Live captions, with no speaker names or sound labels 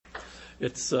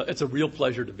It's a real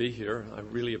pleasure to be here. I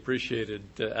really appreciated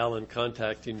Alan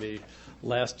contacting me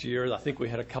last year. I think we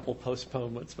had a couple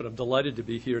postponements, but I'm delighted to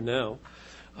be here now.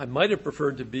 I might have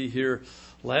preferred to be here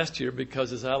last year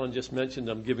because, as Alan just mentioned,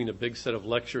 I'm giving a big set of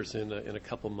lectures in a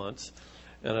couple months.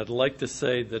 And I'd like to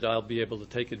say that I'll be able to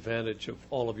take advantage of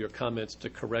all of your comments to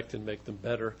correct and make them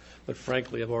better. But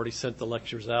frankly, I've already sent the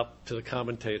lectures out to the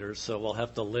commentators, so I'll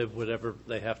have to live whatever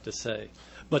they have to say.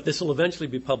 But this will eventually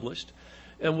be published.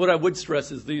 And what I would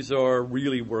stress is these are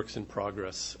really works in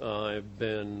progress. I've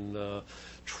been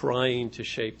trying to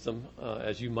shape them.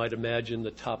 As you might imagine,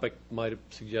 the topic might have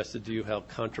suggested to you how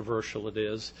controversial it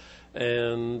is.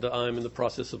 And I'm in the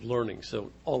process of learning,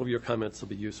 so all of your comments will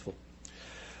be useful.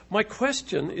 My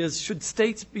question is, should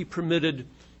states be permitted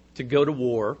to go to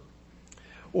war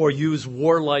or use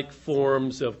warlike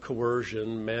forms of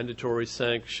coercion, mandatory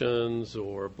sanctions,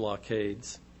 or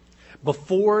blockades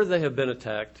before they have been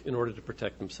attacked in order to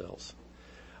protect themselves?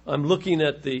 I'm looking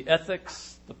at the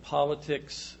ethics, the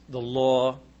politics, the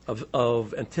law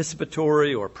of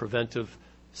anticipatory or preventive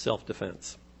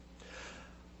self-defense.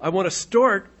 I want to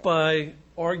start by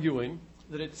arguing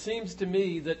that it seems to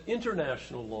me that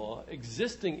international law,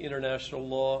 existing international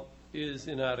law, is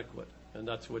inadequate, and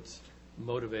that's what's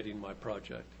motivating my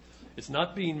project. It's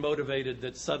not being motivated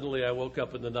that suddenly I woke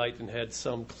up in the night and had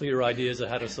some clear ideas of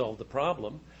how to solve the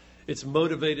problem. It's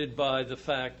motivated by the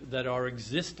fact that our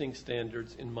existing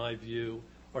standards, in my view,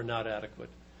 are not adequate.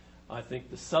 I think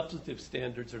the substantive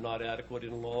standards are not adequate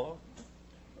in law,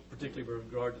 particularly with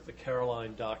regard to the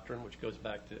Caroline Doctrine, which goes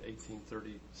back to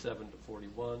 1837 to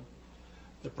 41.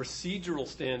 The procedural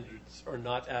standards are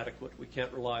not adequate. We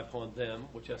can't rely upon them,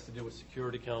 which has to do with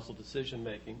Security Council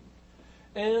decision-making.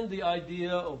 And the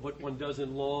idea of what one does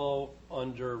in law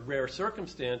under rare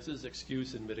circumstances,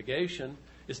 excuse and mitigation,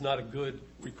 is not a good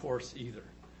recourse either.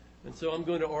 And so I'm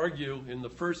going to argue in the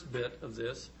first bit of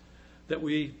this that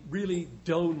we really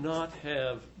do not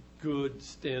have good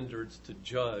standards to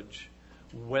judge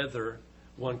whether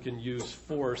one can use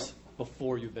force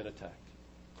before you've been attacked.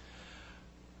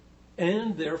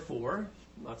 And therefore,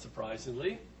 not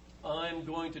surprisingly, I'm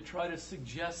going to try to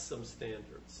suggest some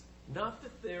standards. Not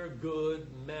that they're good,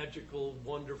 magical,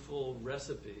 wonderful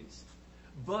recipes,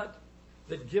 but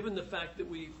that given the fact that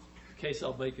we, the case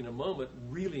I'll make in a moment,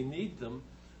 really need them,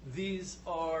 these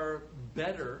are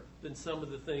better than some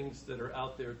of the things that are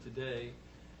out there today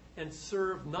and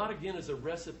serve not again as a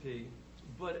recipe,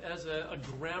 but as a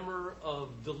grammar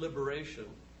of deliberation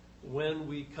when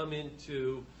we come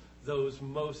into those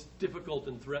most difficult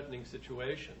and threatening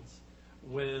situations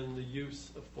when the use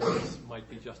of force might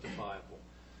be justifiable.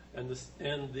 And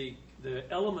the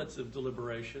elements of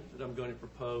deliberation that I'm going to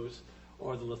propose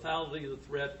are the lethality of the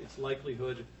threat, its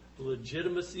likelihood, the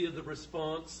legitimacy of the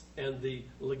response, and the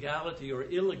legality or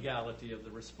illegality of the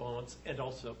response, and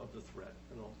also of the threat.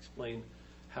 And I'll explain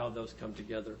how those come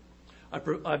together.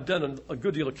 I've done a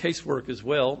good deal of casework as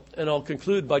well, and I'll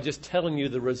conclude by just telling you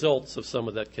the results of some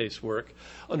of that casework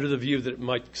under the view that it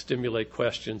might stimulate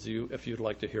questions if you'd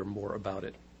like to hear more about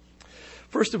it.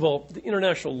 First of all, the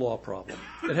international law problem.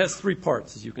 It has three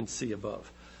parts, as you can see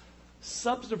above.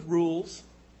 Substantive rules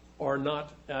are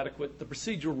not adequate. The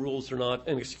procedural rules are not,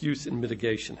 and excuse and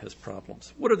mitigation has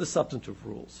problems. What are the substantive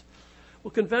rules?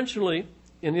 Well, conventionally,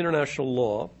 in international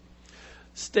law,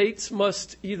 states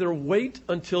must either wait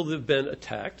until they've been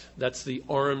attacked. That's the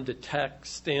armed attack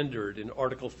standard in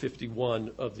Article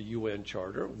 51 of the UN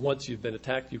Charter. Once you've been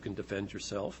attacked, you can defend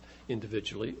yourself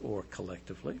individually or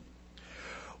collectively.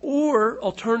 Or,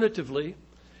 alternatively,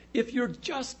 if you're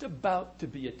just about to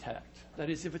be attacked, that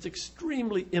is, if it's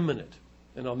extremely imminent,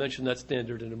 and I'll mention that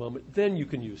standard in a moment, then you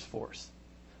can use force.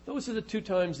 Those are the two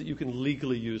times that you can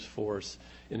legally use force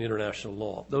in international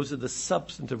law. Those are the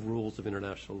substantive rules of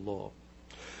international law.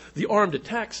 The armed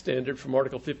attack standard from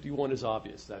Article 51 is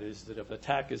obvious. That is, that if an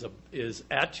attack is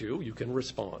at you, you can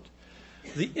respond.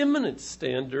 The imminent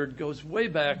standard goes way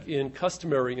back in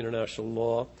customary international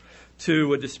law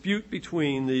to a dispute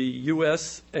between the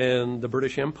U.S. and the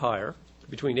British Empire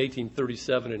between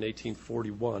 1837 and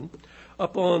 1841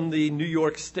 up on the New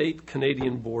York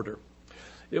State-Canadian border.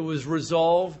 It was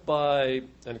resolved by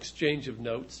an exchange of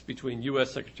notes between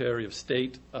U.S. Secretary of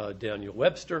State Daniel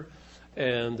Webster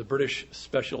and the British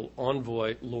Special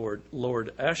Envoy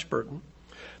Lord Ashburton.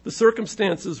 The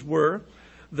circumstances were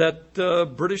that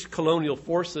British colonial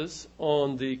forces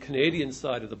on the Canadian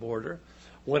side of the border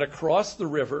went across the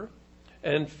river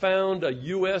and found a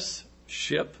U.S.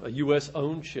 ship, a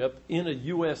U.S.-owned ship, in a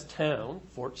U.S. town,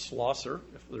 Fort Schlosser,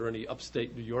 if there are any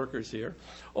upstate New Yorkers here,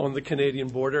 on the Canadian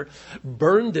border,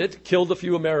 burned it, killed a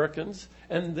few Americans,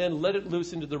 and then let it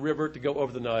loose into the river to go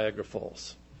over the Niagara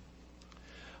Falls.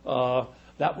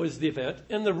 That was the event.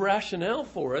 And the rationale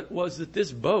for it was that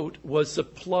this boat was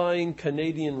supplying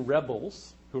Canadian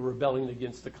rebels who were rebelling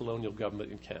against the colonial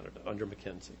government in Canada under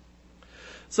Mackenzie.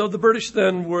 So the British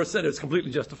then said it was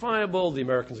completely justifiable. The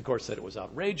Americans, of course, said it was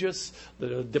outrageous.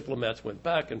 The diplomats went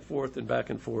back and forth and back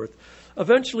and forth.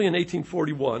 Eventually, in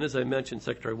 1841, as I mentioned,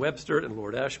 Secretary Webster and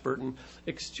Lord Ashburton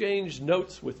exchanged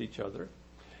notes with each other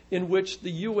in which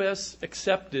the U.S.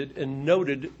 accepted and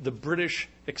noted the British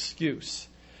excuse,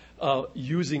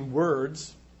 using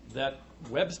words that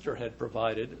Webster had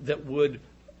provided that would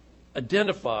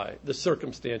identify the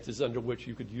circumstances under which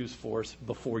you could use force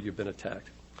before you've been attacked.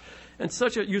 And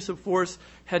such a use of force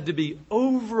had to be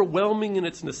overwhelming in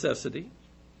its necessity,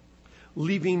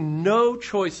 leaving no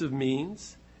choice of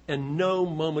means and no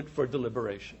moment for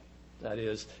deliberation. That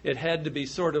is, it had to be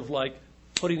sort of like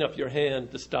putting up your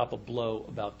hand to stop a blow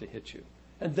about to hit you.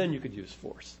 And then you could use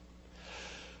force.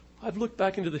 I've looked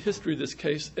back into the history of this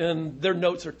case, and their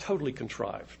notes are totally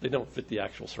contrived. They don't fit the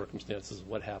actual circumstances of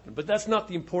what happened. But that's not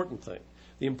the important thing.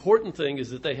 The important thing is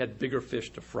that they had bigger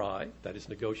fish to fry, that is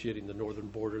negotiating the northern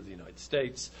border of the United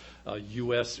States,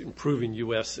 improving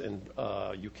U.S. and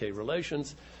U.K.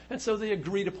 relations. And so they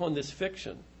agreed upon this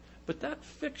fiction. But that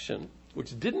fiction,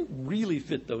 which didn't really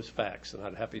fit those facts, and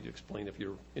I'm happy to explain if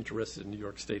you're interested in New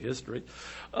York State history,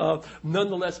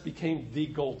 nonetheless became the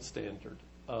gold standard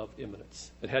of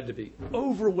imminence. It had to be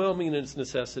overwhelming in its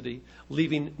necessity,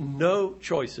 leaving no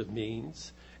choice of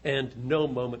means, and no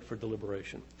moment for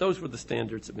deliberation. Those were the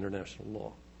standards of international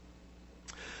law.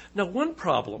 Now, one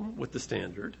problem with the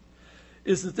standard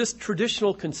is that this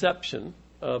traditional conception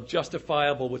of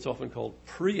justifiable, what's often called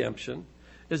preemption,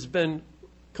 has been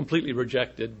completely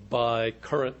rejected by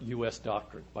current U.S.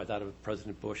 doctrine, by that of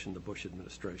President Bush and the Bush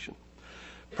administration.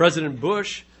 President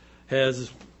Bush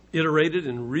has iterated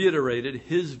and reiterated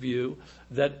his view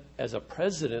that as a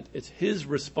president, it's his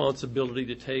responsibility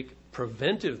to take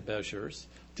preventive measures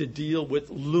to deal with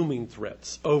looming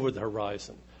threats over the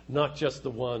horizon, not just the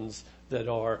ones that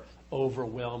are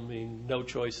overwhelming, no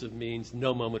choice of means,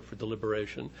 no moment for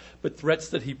deliberation, but threats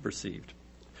that he perceived.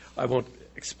 I won't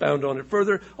expound on it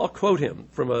further. I'll quote him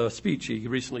from a speech he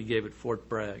recently gave at Fort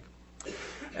Bragg.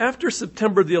 After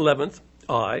September the 11th,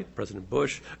 I, President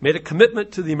Bush, made a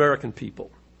commitment to the American people.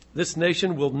 This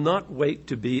nation will not wait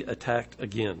to be attacked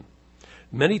again.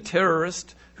 Many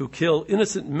terrorists who kill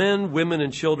innocent men, women,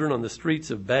 and children on the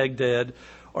streets of Baghdad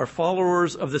are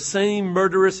followers of the same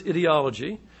murderous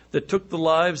ideology that took the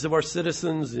lives of our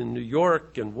citizens in New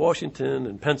York and Washington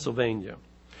and Pennsylvania.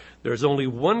 There's only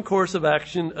one course of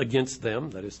action against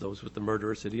them, that is those with the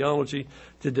murderous ideology,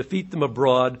 to defeat them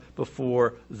abroad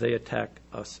before they attack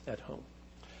us at home.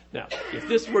 Now, if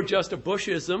this were just a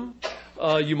Bushism,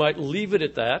 you might leave it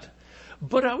at that.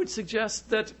 But I would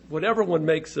suggest that whatever one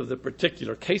makes of the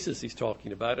particular cases he's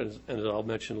talking about, and as I'll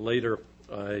mention later,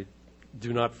 I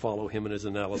do not follow him in his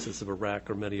analysis of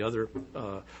Iraq or many other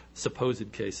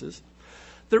supposed cases,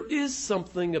 there is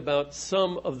something about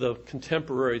some of the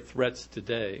contemporary threats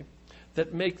today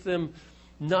that make them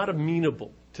not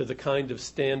amenable to the kind of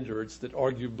standards that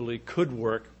arguably could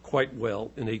work quite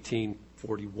well in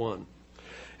 1841.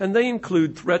 And they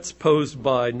include threats posed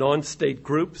by non-state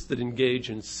groups that engage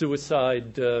in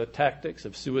suicide tactics,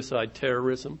 of suicide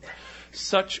terrorism.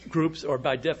 Such groups are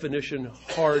by definition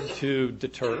hard to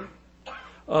deter.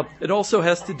 It also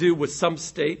has to do with some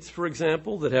states, for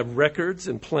example, that have records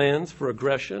and plans for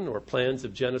aggression or plans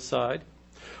of genocide,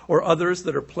 or others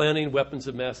that are planning weapons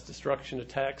of mass destruction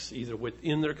attacks either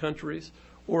within their countries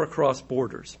or across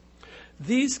borders.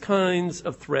 These kinds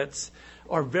of threats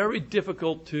are very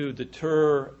difficult to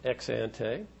deter ex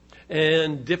ante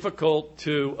and difficult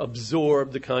to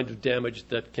absorb the kind of damage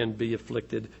that can be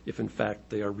inflicted if, in fact,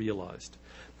 they are realized.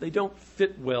 They don't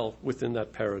fit well within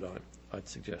that paradigm, I'd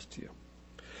suggest to you.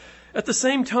 At the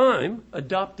same time,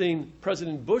 adopting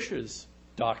President Bush's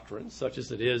doctrine, such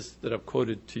as it is that I've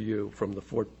quoted to you from the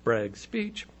Fort Bragg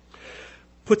speech,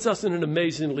 puts us in an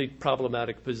amazingly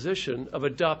problematic position of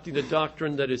adopting a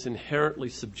doctrine that is inherently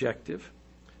subjective,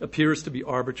 appears to be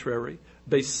arbitrary,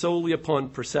 based solely upon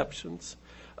perceptions,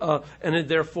 and it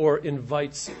therefore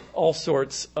invites all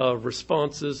sorts of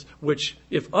responses which,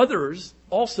 if others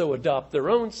also adopt their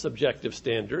own subjective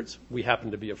standards, we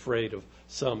happen to be afraid of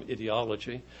some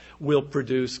ideology, will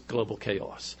produce global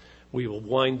chaos. We will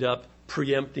wind up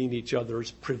preempting each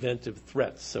other's preventive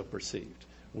threats, so perceived.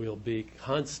 We'll be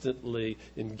constantly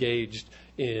engaged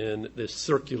in this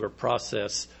circular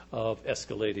process of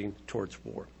escalating towards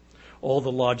war. All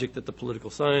the logic that the political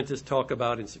scientists talk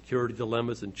about in security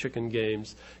dilemmas and chicken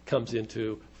games comes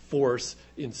into force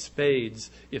in spades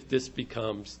if this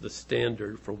becomes the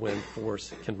standard for when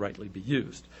force can rightly be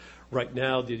used. Right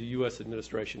now, the U.S.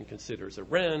 administration considers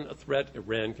Iran a threat.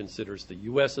 Iran considers the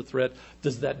U.S. a threat.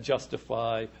 Does that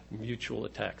justify mutual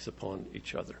attacks upon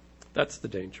each other? That's the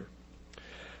danger.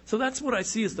 So that's what I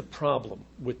see as the problem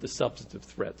with the substantive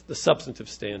threats, the substantive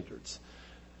standards.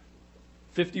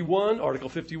 Article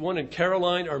 51 and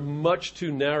Caroline are much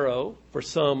too narrow for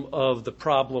some of the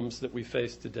problems that we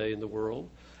face today in the world.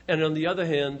 And on the other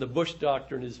hand, the Bush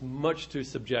Doctrine is much too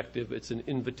subjective. It's an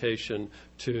invitation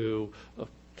to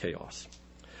chaos.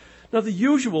 Now, the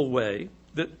usual way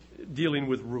that dealing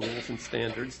with rules and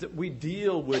standards that we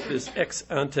deal with this ex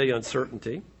ante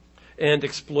uncertainty and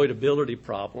exploitability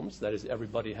problems, that is,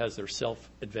 everybody has their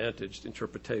self-advantaged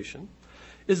interpretation,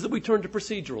 is that we turn to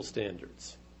procedural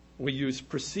standards. We use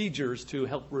procedures to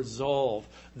help resolve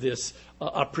this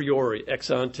a priori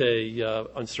ex ante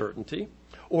uncertainty,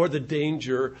 or the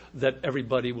danger that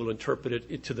everybody will interpret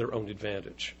it to their own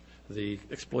advantage, the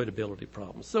exploitability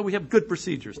problems. So we have good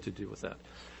procedures to deal with that.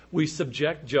 We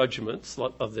subject judgments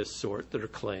of this sort that are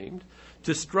claimed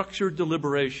to structured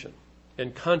deliberation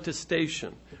and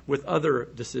contestation with other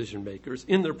decision makers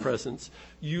in their presence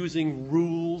using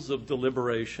rules of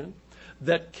deliberation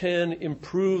that can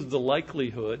improve the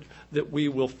likelihood that we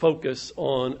will focus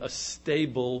on a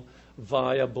stable,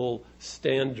 viable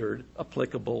standard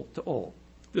applicable to all.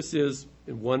 This is,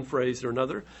 in one phrase or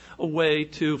another, a way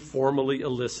to formally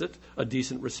elicit a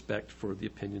decent respect for the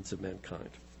opinions of mankind.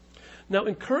 Now,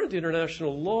 in current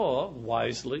international law,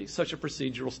 wisely, such a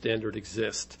procedural standard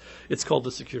exists. It's called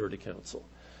the Security Council.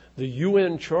 The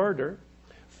UN Charter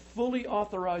fully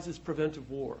authorizes preventive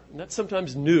war. And that's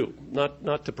sometimes new,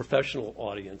 not to professional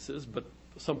audiences, but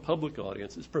some public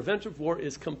audiences. Preventive war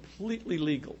is completely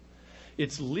legal.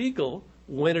 It's legal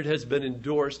when it has been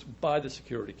endorsed by the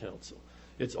Security Council.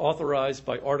 It's authorized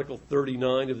by Article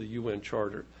 39 of the UN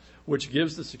Charter, which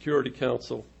gives the Security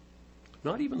Council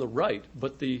not even the right,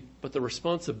 but the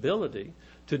responsibility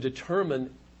to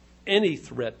determine any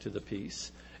threat to the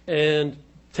peace and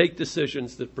take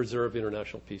decisions that preserve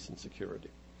international peace and security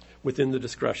within the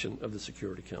discretion of the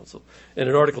Security Council. And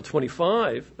in Article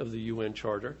 25 of the UN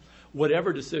Charter,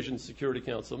 whatever decision the Security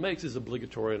Council makes is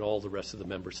obligatory on all the rest of the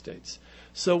member states.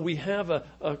 So we have a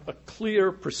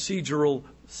clear procedural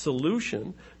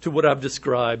solution to what I've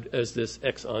described as this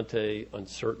ex ante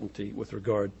uncertainty with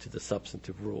regard to the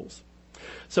substantive rules.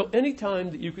 So any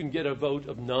time that you can get a vote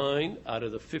of 9 out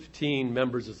of the 15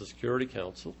 members of the Security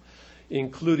Council,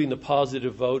 including the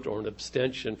positive vote or an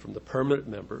abstention from the permanent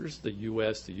members, the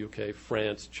U.S., the U.K.,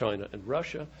 France, China, and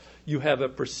Russia, you have a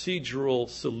procedural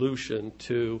solution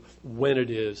to when it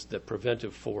is that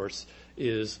preventive force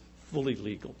is fully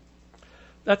legal.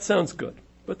 That sounds good,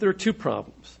 but there are two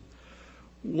problems.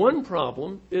 One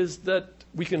problem is that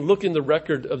we can look in the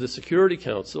record of the Security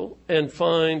Council and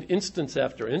find instance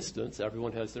after instance,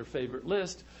 everyone has their favorite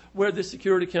list, where the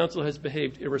Security Council has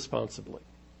behaved irresponsibly,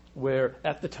 where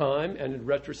at the time and in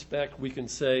retrospect we can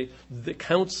say the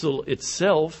Council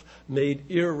itself made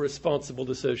irresponsible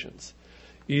decisions,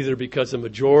 either because a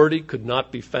majority could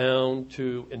not be found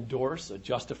to endorse a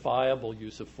justifiable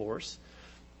use of force,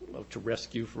 to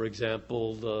rescue, for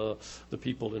example, the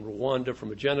people in Rwanda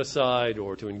from a genocide,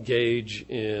 or to engage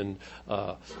in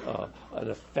an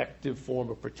effective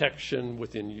form of protection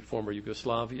within former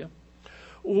Yugoslavia,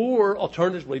 or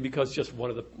alternatively because just one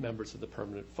of the members of the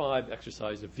Permanent Five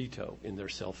exercised a veto in their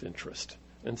self-interest.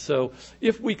 And so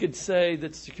if we could say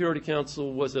that the Security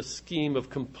Council was a scheme of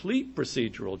complete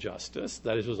procedural justice,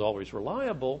 that is, was always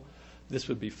reliable, this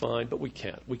would be fine, but we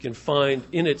can't. We can find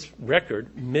in its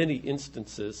record many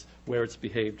instances where it's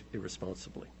behaved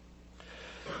irresponsibly.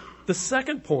 The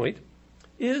second point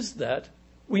is that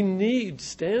we need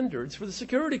standards for the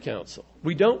Security Council.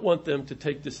 We don't want them to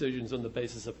take decisions on the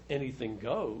basis of anything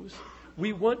goes.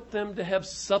 We want them to have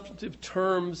substantive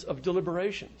terms of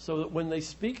deliberation so that when they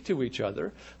speak to each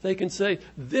other, they can say,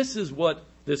 this is what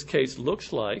this case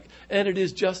looks like, and it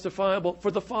is justifiable for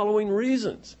the following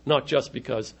reasons, not just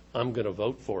because I'm going to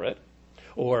vote for it,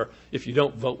 or if you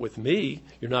don't vote with me,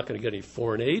 you're not going to get any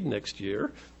foreign aid next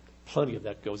year. Plenty of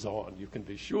that goes on, you can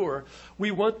be sure.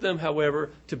 We want them, however,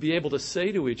 to be able to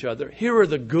say to each other, here are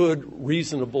the good,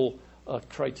 reasonable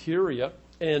criteria,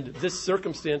 and this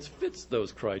circumstance fits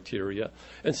those criteria,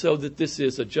 and so that this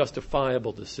is a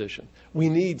justifiable decision. We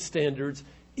need standards,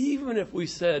 even if we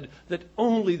said that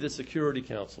only the Security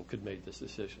Council could make this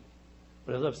decision.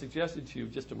 But as I've suggested to you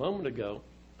just a moment ago,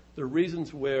 there are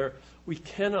reasons where we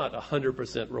cannot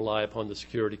 100% rely upon the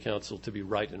Security Council to be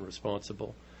right and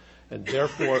responsible. And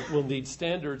therefore, we'll need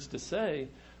standards to say,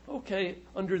 okay,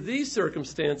 under these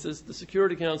circumstances, the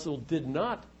Security Council did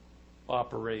not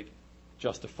operate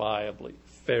justifiably,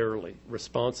 fairly,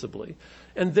 responsibly,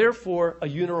 and therefore a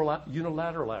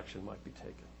unilateral action might be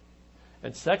taken.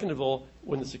 And second of all,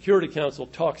 when the Security Council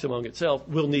talks among itself,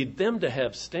 we'll need them to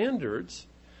have standards,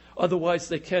 otherwise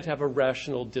they can't have a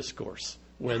rational discourse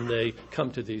when they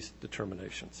come to these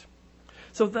determinations.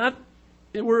 So that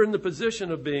we're in the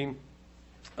position of being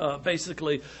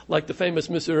basically like the famous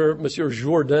Monsieur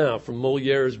Jourdain from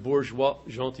Molière's Bourgeois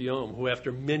Gentilhomme, who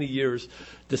after many years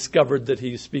discovered that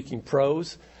he's speaking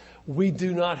prose. We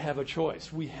do not have a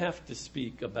choice. We have to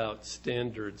speak about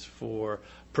standards for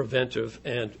preventive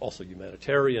and also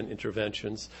humanitarian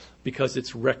interventions because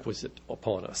it's requisite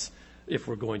upon us if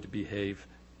we're going to behave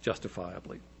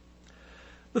justifiably.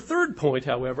 The third point,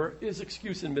 however, is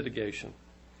excuse and mitigation.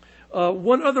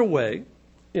 One other way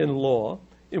in law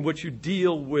in which you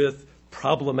deal with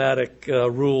problematic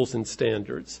rules and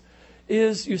standards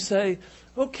is you say,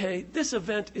 okay, this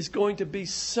event is going to be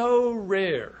so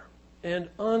rare and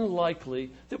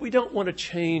unlikely that we don't want to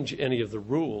change any of the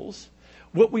rules.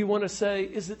 What we want to say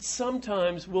is that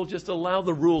sometimes we'll just allow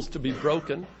the rules to be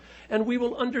broken and we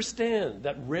will understand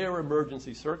that rare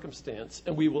emergency circumstance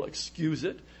and we will excuse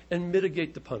it and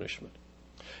mitigate the punishment.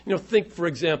 Think, for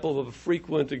example, of a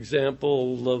frequent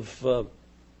example of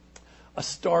a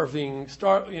starving,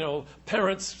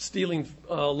 parents stealing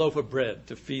a loaf of bread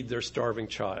to feed their starving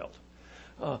child.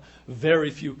 Very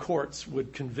few courts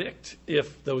would convict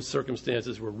if those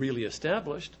circumstances were really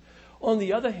established. On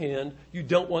the other hand, you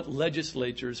don't want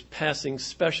legislatures passing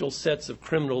special sets of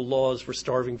criminal laws for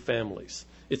starving families.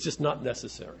 It's just not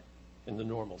necessary in the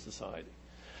normal society.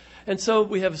 And so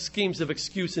we have schemes of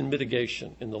excuse and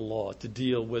mitigation in the law to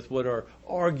deal with what are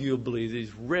arguably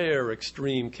these rare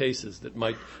extreme cases that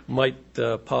might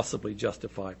possibly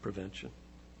justify prevention.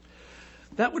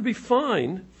 That would be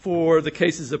fine for the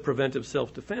cases of preventive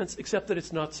self-defense, except that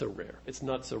it's not so rare. It's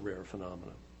not so rare a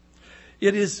phenomenon.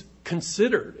 It is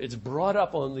considered, it's brought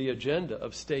up on the agenda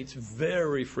of states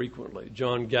very frequently.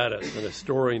 John Gaddis, an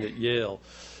historian at Yale,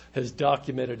 has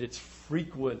documented its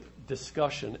frequent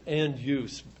discussion and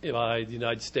use by the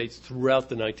United States throughout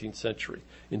the 19th century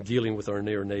in dealing with our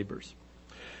near neighbors.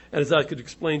 And as I could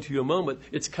explain to you a moment,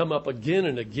 it's come up again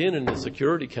and again in the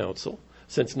Security Council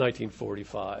since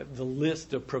 1945. The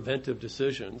list of preventive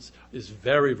decisions is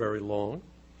very, very long.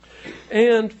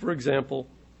 And, for example,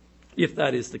 if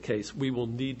that is the case, we will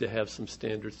need to have some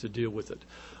standards to deal with it.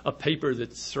 A paper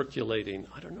that's circulating,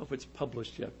 I don't know if it's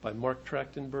published yet, by Mark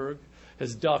Trachtenberg,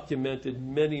 has documented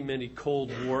many, many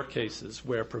Cold War cases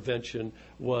where prevention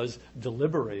was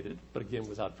deliberated, but again,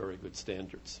 without very good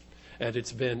standards. And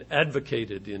it's been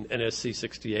advocated in NSC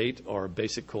 68, our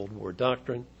basic Cold War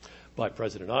doctrine, by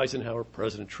President Eisenhower,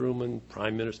 President Truman,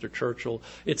 Prime Minister Churchill.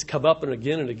 It's come up and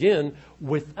again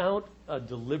without a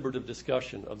deliberative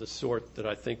discussion of the sort that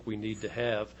I think we need to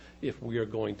have if we are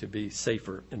going to be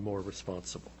safer and more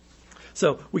responsible.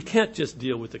 So we can't just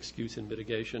deal with excuse and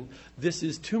mitigation. This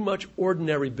is too much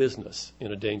ordinary business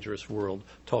in a dangerous world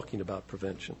talking about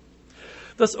prevention.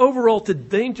 Thus, overall, the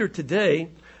danger today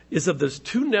is of those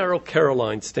too narrow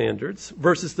Caroline standards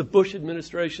versus the Bush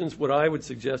administration's, what I would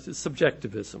suggest is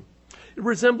subjectivism. It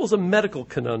resembles a medical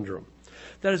conundrum.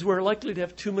 That is, we're likely to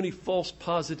have too many false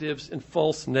positives and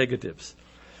false negatives.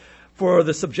 For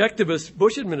the subjectivist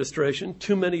Bush administration,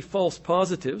 too many false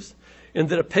positives, in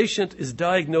that a patient is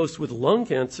diagnosed with lung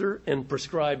cancer and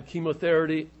prescribed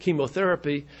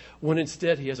chemotherapy when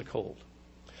instead he has a cold.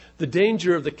 The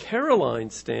danger of the Caroline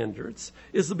standards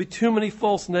is there'll be too many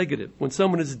false negatives. When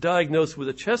someone is diagnosed with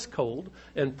a chest cold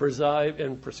and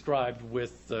prescribed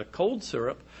with cold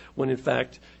syrup, when in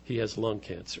fact he has lung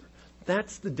cancer.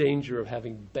 That's the danger of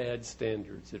having bad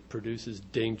standards. It produces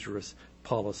dangerous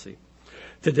policy.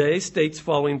 Today, states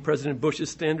following President Bush's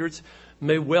standards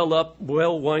may well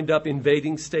wind up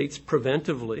invading states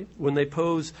preventively when they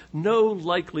pose no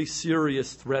likely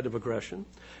serious threat of aggression,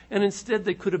 and instead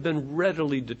they could have been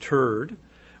readily deterred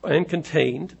and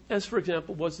contained, as, for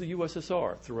example, was the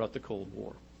USSR throughout the Cold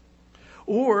War.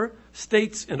 Or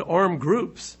states and armed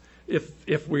groups,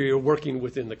 if we are working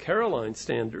within the Caroline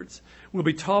standards, will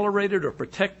be tolerated or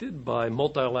protected by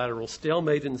multilateral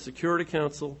stalemate in the Security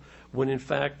Council when in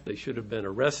fact they should have been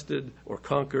arrested or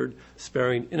conquered,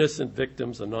 sparing innocent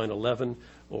victims of 9/11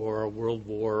 or a world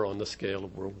war on the scale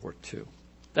of World War II.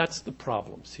 That's the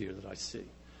problems here that I see.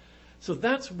 So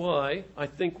that's why I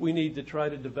think we need to try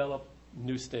to develop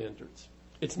new standards.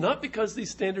 It's not because these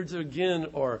standards, again,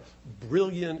 are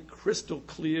brilliant, crystal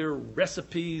clear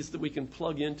recipes that we can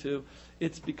plug into.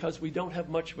 It's because we don't have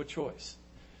much of a choice.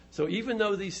 So even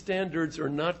though these standards are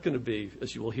not going to be,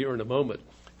 as you will hear in a moment,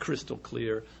 crystal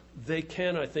clear, they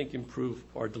can, I think, improve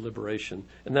our deliberation.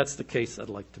 And that's the case I'd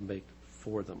like to make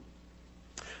for them.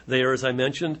 They are, as I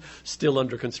mentioned, still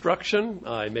under construction.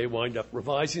 I may wind up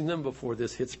revising them before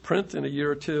this hits print in a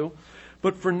year or two.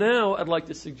 But for now, I'd like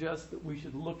to suggest that we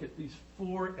should look at these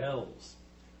 4 L's.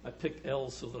 I picked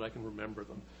L's so that I can remember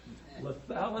them.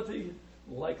 Lethality,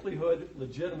 likelihood,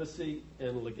 legitimacy,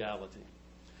 and legality.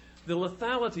 The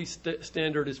lethality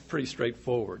standard is pretty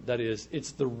straightforward. That is,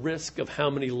 it's the risk of how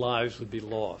many lives would be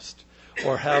lost,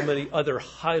 or how many other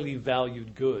highly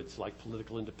valued goods like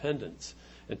political independence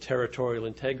and territorial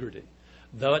integrity.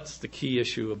 That's the key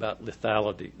issue about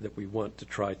lethality that we want to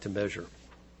try to measure.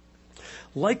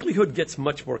 Likelihood gets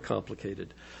much more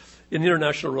complicated. In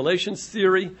international relations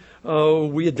theory,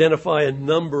 we identify a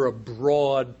number of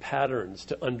broad patterns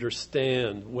to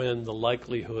understand when the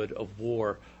likelihood of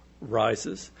war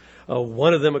rises.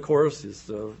 One of them, of course, is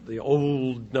the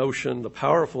old notion, the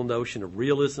powerful notion of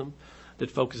realism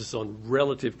that focuses on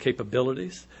relative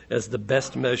capabilities as the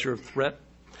best measure of threat.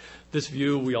 This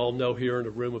view, we all know here in a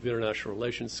room of international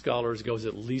relations scholars, goes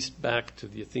at least back to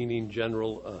the Athenian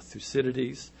general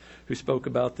Thucydides, who spoke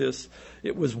about this.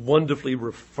 It was wonderfully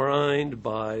refined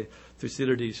by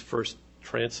Thucydides' first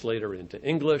translator into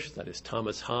English, that is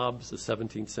Thomas Hobbes, the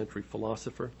 17th century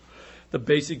philosopher. The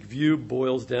basic view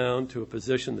boils down to a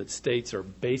position that states are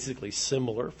basically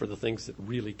similar for the things that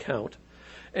really count.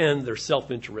 And they're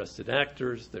self-interested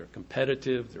actors, they're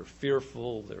competitive, they're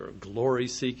fearful, they're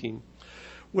glory-seeking.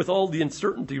 With all the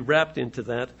uncertainty wrapped into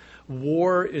that,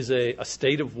 war is a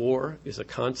state of war is a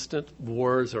constant.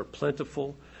 Wars are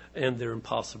plentiful, and they're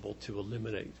impossible to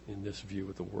eliminate in this view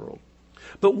of the world.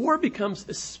 But war becomes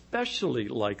especially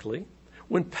likely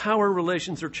when power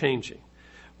relations are changing,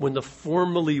 when the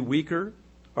formally weaker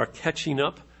are catching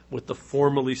up with the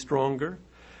formally stronger.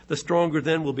 The stronger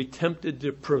then will be tempted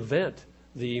to prevent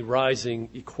the rising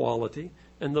equality,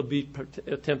 and they'll be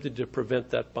tempted to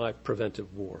prevent that by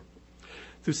preventive war.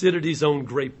 Thucydides' own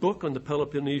great book on the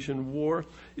Peloponnesian War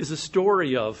is a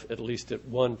story of, at least at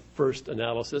one first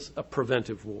analysis, a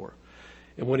preventive war.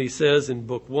 And when he says in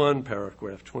Book 1,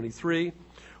 paragraph 23,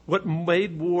 what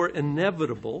made war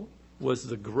inevitable was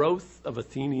the growth of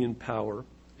Athenian power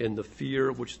and the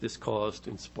fear which this caused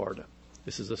in Sparta.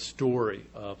 This is a story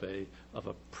of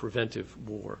a preventive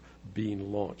war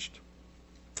being launched.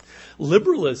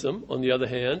 Liberalism, on the other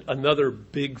hand, another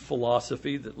big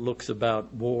philosophy that looks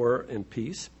about war and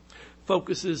peace,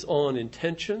 focuses on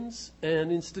intentions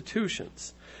and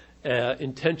institutions.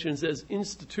 Intentions as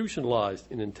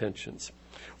institutionalized in intentions.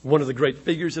 One of the great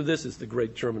figures of this is the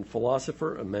great German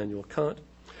philosopher Immanuel Kant,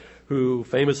 who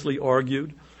famously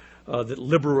argued that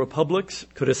liberal republics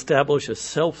could establish a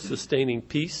self-sustaining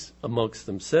peace amongst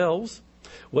themselves,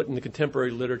 what in the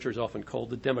contemporary literature is often called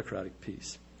the democratic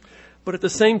peace. But at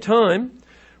the same time,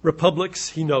 republics,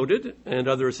 he noted, and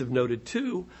others have noted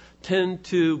too, tend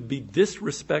to be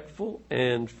disrespectful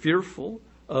and fearful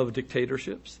of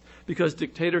dictatorships because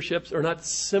dictatorships are not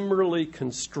similarly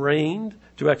constrained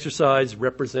to exercise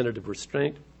representative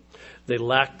restraint. They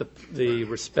lack the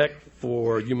respect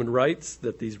for human rights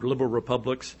that these liberal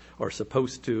republics are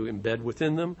supposed to embed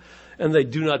within them, and they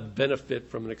do not benefit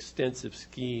from an extensive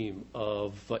scheme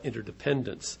of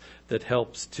interdependence that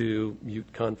helps to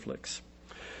mute conflicts.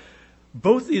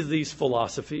 Both of these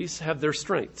philosophies have their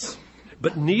strengths,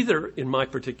 but neither, in my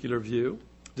particular view,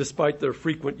 despite their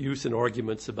frequent use in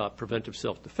arguments about preventive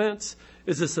self-defense,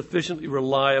 is a sufficiently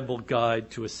reliable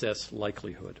guide to assess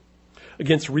likelihood.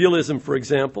 Against realism, for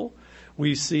example,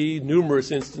 we see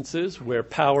numerous instances where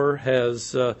power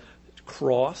has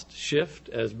shift,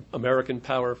 as American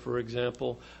power, for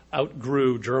example,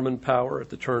 outgrew German power at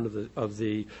the turn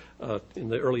in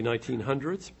the early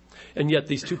 1900s, and yet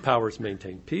these two powers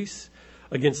maintain peace.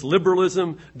 Against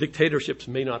liberalism, dictatorships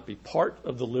may not be part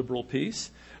of the liberal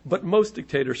peace, but most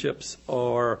dictatorships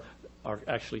are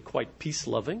actually quite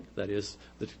peace-loving. That is,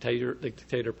 the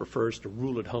dictator prefers to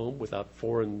rule at home without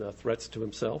foreign threats to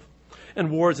himself.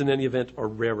 And wars, in any event, are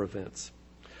rare events.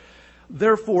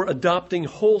 Therefore, adopting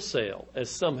wholesale, as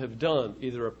some have done,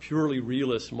 either a purely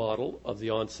realist model of the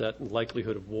onset and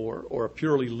likelihood of war or a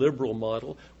purely liberal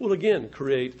model, will again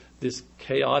create this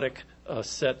chaotic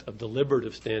set of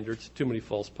deliberative standards, too many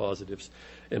false positives,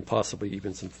 and possibly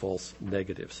even some false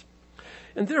negatives.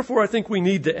 And therefore, I think we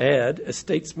need to add, as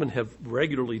statesmen have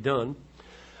regularly done,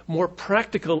 more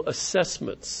practical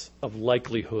assessments of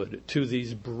likelihood to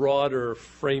these broader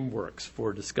frameworks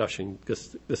for discussing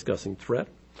threat.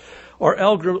 Our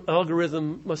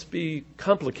algorithm must be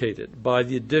complicated by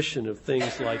the addition of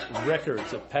things like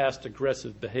records of past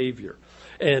aggressive behavior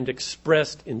and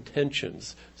expressed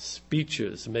intentions,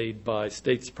 speeches made by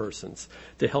statespersons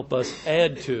to help us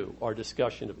add to our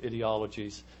discussion of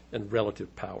ideologies and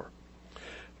relative power.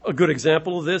 A good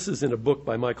example of this is in a book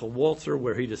by Michael Walzer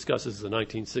where he discusses the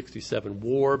 1967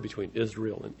 war between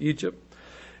Israel and Egypt.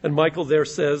 And Michael there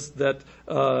says that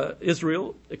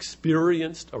Israel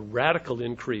experienced a radical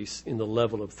increase in the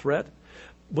level of threat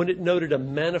when it noted a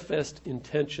manifest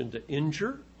intention to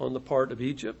injure on the part of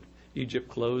Egypt. Egypt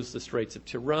closed the Straits of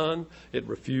Tiran. It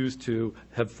refused to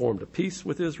have formed a peace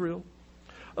with Israel.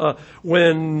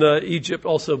 When Egypt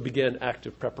also began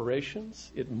active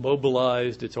preparations, it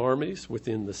mobilized its armies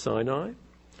within the Sinai.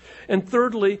 And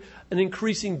thirdly, an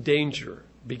increasing danger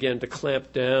began to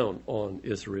clamp down on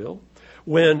Israel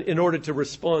when, in order to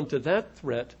respond to that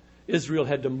threat, Israel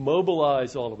had to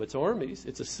mobilize all of its armies.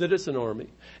 It's a citizen army,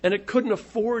 and it couldn't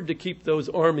afford to keep those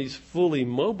armies fully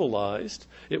mobilized.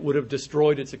 It would have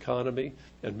destroyed its economy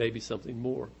and maybe something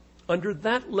more. Under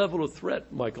that level of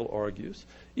threat, Michael argues,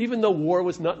 even though war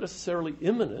was not necessarily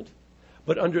imminent,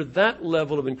 but under that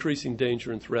level of increasing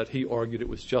danger and threat, he argued it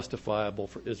was justifiable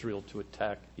for Israel to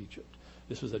attack Egypt.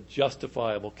 This was a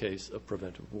justifiable case of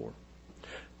preventive war,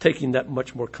 taking that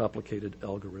much more complicated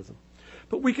algorithm.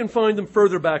 But we can find them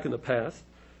further back in the past.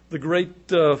 The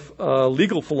great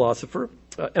legal philosopher,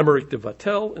 Émeric de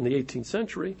Vattel, in the 18th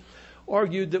century,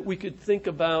 argued that we could think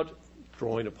about,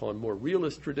 drawing upon more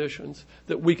realist traditions,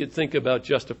 that we could think about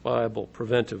justifiable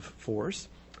preventive force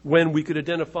when we could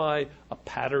identify a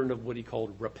pattern of what he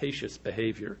called rapacious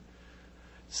behavior.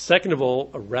 Second of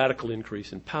all, a radical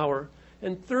increase in power.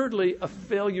 And thirdly, a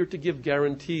failure to give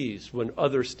guarantees when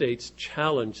other states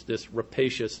challenge this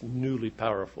rapacious, newly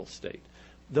powerful state.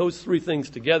 Those three things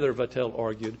together, Vattel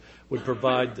argued, would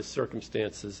provide the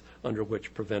circumstances under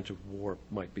which preventive war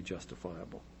might be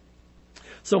justifiable.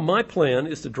 So my plan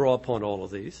is to draw upon all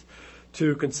of these,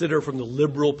 to consider from the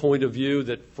liberal point of view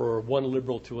that for one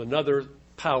liberal to another,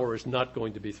 power is not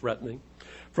going to be threatening.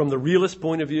 From the realist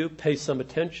point of view, pay some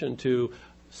attention to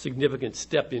significant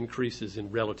step increases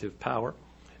in relative power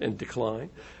and decline,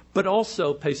 but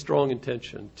also pay strong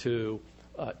attention to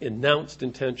announced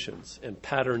intentions and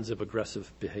patterns of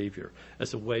aggressive behavior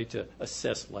as a way to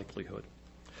assess likelihood.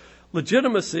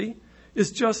 Legitimacy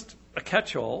is just a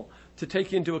catch-all to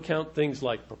take into account things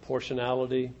like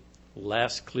proportionality,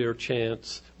 last clear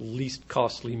chance, least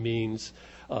costly means,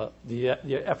 the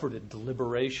effort at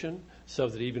deliberation, so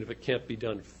that even if it can't be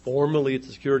done formally at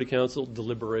the Security Council,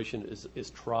 deliberation is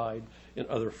tried in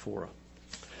other fora.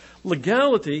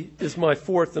 Legality is my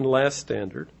fourth and last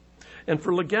standard. And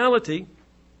for legality,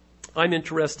 I'm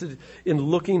interested in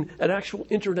looking at actual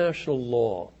international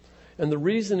law. And the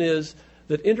reason is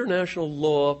that international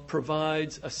law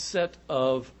provides a set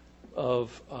of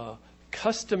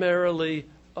customarily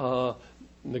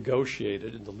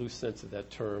negotiated, in the loose sense of that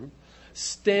term,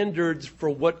 standards for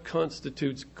what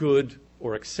constitutes good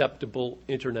or acceptable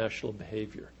international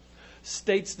behavior.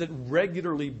 States that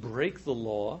regularly break the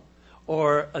law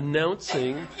are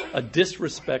announcing a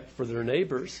disrespect for their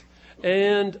neighbors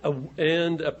and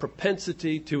a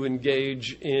propensity to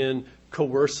engage in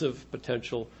coercive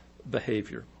potential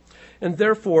behavior. And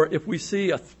therefore, if we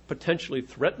see a potentially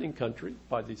threatening country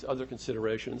by these other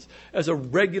considerations as a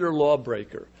regular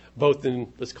lawbreaker, both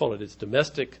in, let's call it its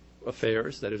domestic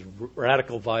affairs, that is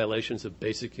radical violations of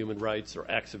basic human rights or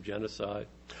acts of genocide,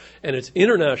 and its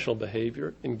international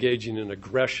behavior, engaging in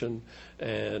aggression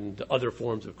and other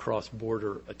forms of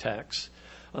cross-border attacks,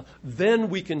 then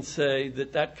we can say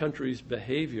that that country's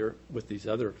behavior, with these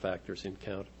other factors in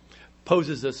count,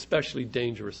 poses a especially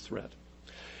dangerous threat.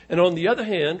 And on the other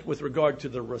hand, with regard to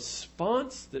the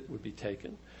response that would be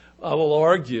taken, I will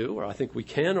argue, or I think we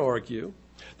can argue,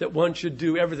 that one should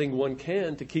do everything one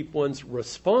can to keep one's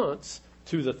response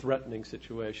to the threatening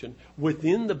situation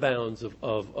within the bounds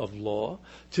of law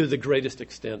to the greatest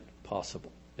extent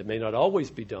possible. It may not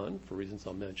always be done, for reasons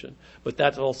I'll mention, but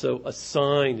that's also a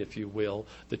sign, if you will,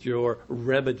 that your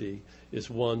remedy is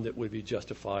one that would be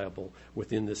justifiable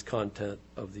within this content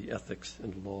of the ethics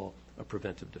and law of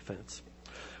preventive defense.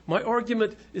 My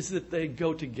argument is that they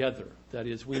go together. That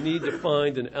is, we need to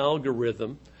find an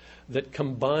algorithm that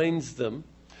combines them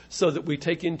so that we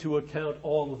take into account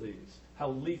all of these, how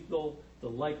lethal, the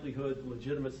likelihood,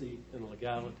 legitimacy, and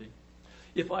legality.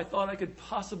 If I thought I could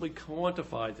possibly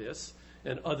quantify this,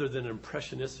 and other than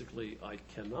impressionistically I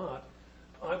cannot,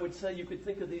 I would say you could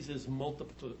think of these as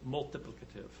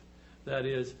multiplicative. That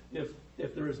is,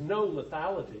 if there is no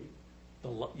lethality,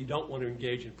 you don't want to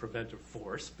engage in preventive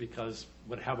force because,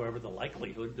 however the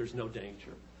likelihood, there's no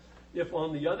danger. If,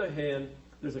 on the other hand,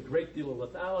 there's a great deal of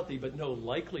lethality but no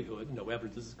likelihood, no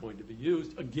evidence this is going to be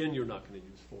used, again, you're not going to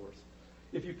use force.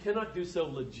 If you cannot do so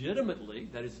legitimately,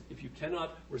 that is, if you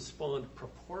cannot respond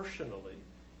proportionally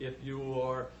if you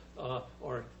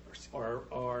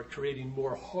are creating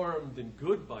more harm than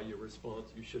good by your response,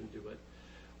 you shouldn't do it.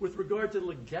 With regard to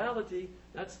legality,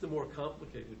 that's the more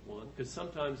complicated one, because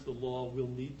sometimes the law will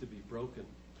need to be broken.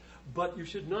 But you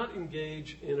should not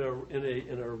engage in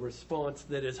a response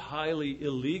that is highly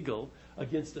illegal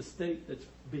against a state that's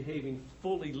behaving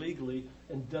fully legally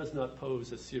and does not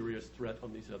pose a serious threat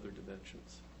on these other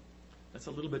dimensions. That's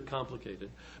a little bit complicated,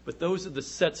 but those are the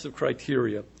sets of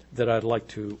criteria that I'd like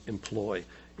to employ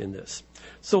in this.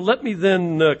 So let me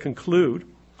then conclude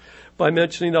by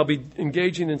mentioning I'll be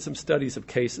engaging in some studies of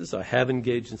cases. I have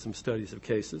engaged in some studies of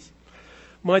cases.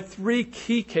 My three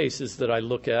key cases that I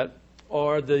look at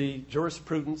are the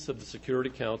jurisprudence of the Security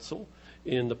Council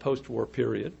in the post-war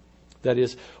period. That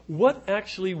is, what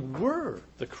actually were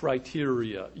the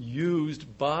criteria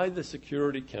used by the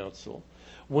Security Council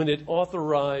when it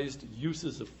authorized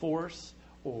uses of force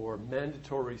or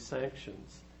mandatory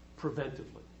sanctions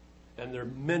preventively? And there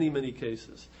are many, many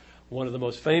cases. One of the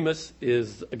most famous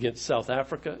is against South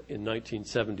Africa in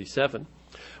 1977,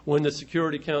 when the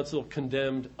Security Council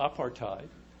condemned apartheid.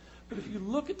 But if you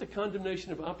look at the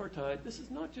condemnation of apartheid, this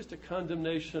is not just a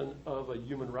condemnation of a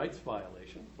human rights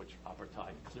violation, which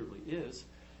apartheid clearly is.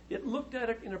 It looked at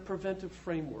it in a preventive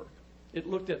framework. It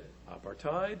looked at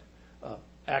apartheid,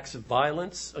 acts of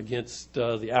violence against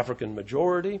the African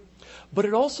majority, but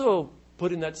it also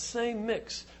put in that same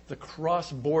mix the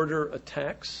cross-border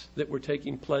attacks that were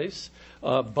taking place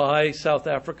by South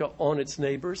Africa on its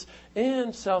neighbors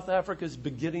and South Africa's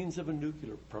beginnings of a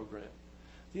nuclear program.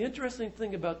 The interesting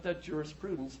thing about that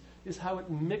jurisprudence is how it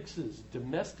mixes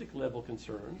domestic level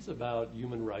concerns about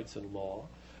human rights and law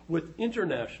with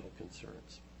international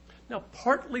concerns. Now,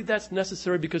 partly that's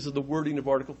necessary because of the wording of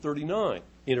Article 39,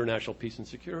 international peace and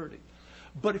security.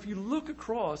 But if you look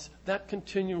across, that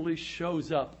continually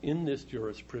shows up in this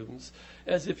jurisprudence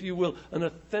as, if you will, an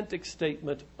authentic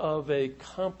statement of a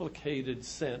complicated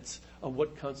sense of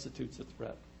what constitutes a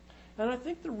threat. And I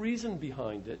think the reason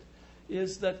behind it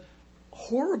is that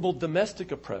horrible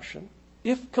domestic oppression,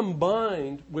 if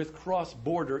combined with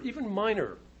cross-border, even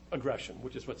minor aggression,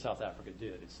 which is what South Africa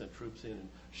did. It sent troops in and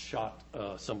shot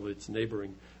some of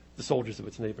the soldiers of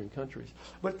its neighboring countries.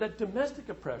 But that domestic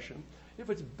oppression, if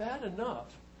it's bad enough,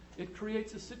 it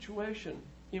creates a situation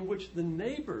in which the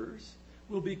neighbors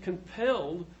will be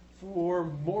compelled for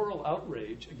moral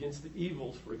outrage against the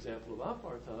evils, for example, of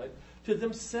apartheid, to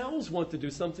themselves want to do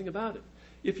something about it.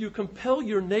 If you compel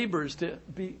your neighbors to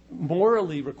be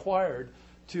morally required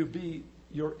to be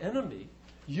your enemy,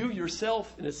 you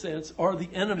yourself, in a sense, are the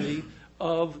enemy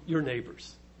of your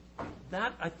neighbors.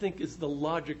 That, I think, is the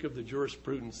logic of the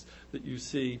jurisprudence that you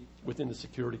see within the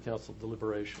Security Council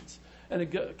deliberations.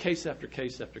 And case after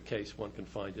case after case, one can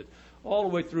find it, all the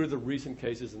way through the recent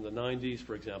cases in the 90s,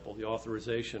 for example, the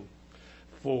authorization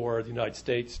for the United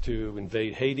States to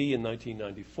invade Haiti in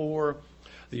 1994,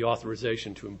 the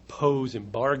authorization to impose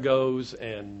embargoes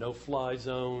and no-fly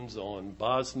zones on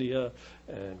Bosnia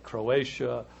and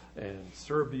Croatia and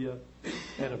Serbia,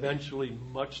 and eventually,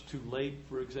 much too late,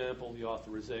 for example, the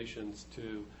authorizations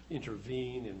to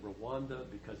intervene in Rwanda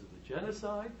because of the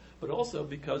genocide, but also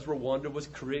because Rwanda was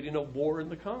creating a war in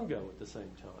the Congo at the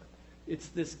same time. It's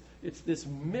this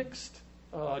mixed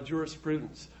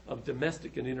jurisprudence of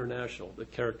domestic and international that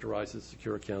characterizes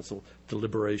Security Council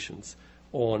deliberations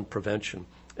on prevention.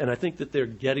 And I think that they're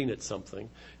getting at something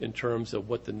in terms of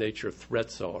what the nature of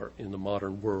threats are in the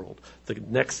modern world, the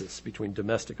nexus between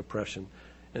domestic oppression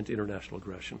and international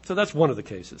aggression. So that's one of the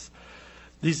cases.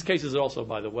 These cases are also,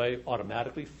 by the way,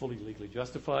 automatically, fully legally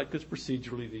justified because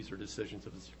procedurally these are decisions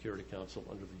of the Security Council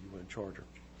under the UN Charter.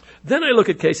 Then I look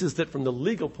at cases that from the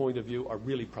legal point of view are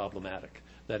really problematic.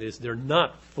 That is, they're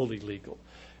not fully legal.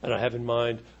 And I have in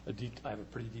mind, I have a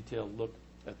pretty detailed look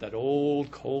at that old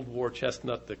Cold War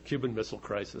chestnut, the Cuban Missile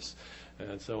Crisis.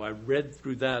 And so I read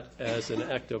through that as an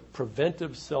act of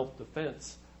preventive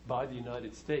self-defense by the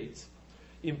United States,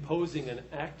 imposing an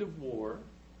act of war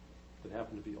that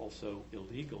happened to be also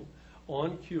illegal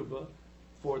on Cuba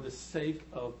for the sake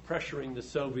of pressuring the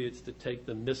Soviets to take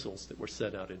the missiles that were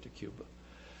sent out into Cuba.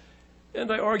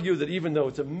 And I argue that even though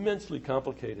it's immensely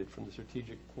complicated from the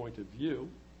strategic point of view,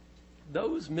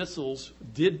 those missiles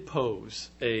did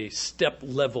pose a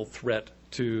step-level threat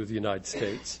to the United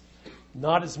States.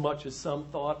 Not as much as some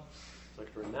thought.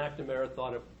 Secretary McNamara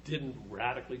thought it didn't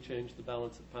radically change the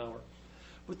balance of power.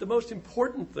 But the most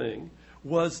important thing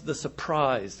was the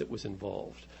surprise that was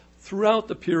involved. Throughout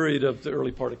the period of the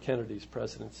early part of Kennedy's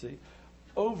presidency,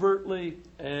 overtly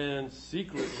and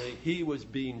secretly, he was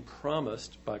being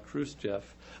promised by Khrushchev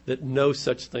that no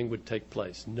such thing would take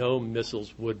place. No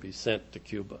missiles would be sent to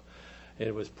Cuba. And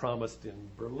it was promised in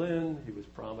Berlin. He was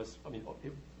promised,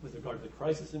 with regard to the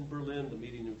crisis in Berlin, the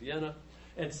meeting in Vienna,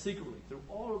 and secretly, through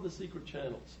all of the secret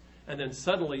channels. And then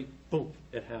suddenly, boom,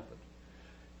 it happened.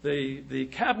 The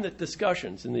cabinet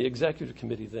discussions in the executive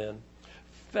committee then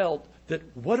felt that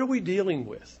what are we dealing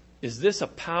with? Is this a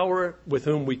power with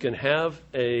whom we can have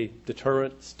a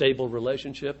deterrent, stable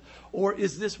relationship? Or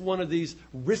is this one of these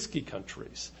risky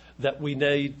countries that we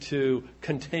need to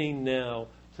contain now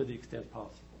to the extent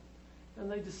possible?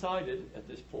 And they decided at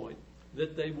this point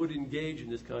that they would engage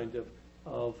in this kind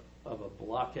of a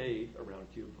blockade around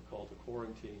Cuba called the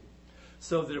quarantine.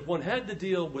 So that if one had to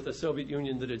deal with a Soviet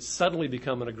Union that had suddenly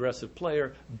become an aggressive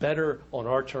player, better on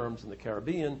our terms in the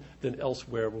Caribbean than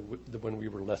elsewhere when we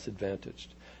were less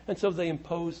advantaged. And so they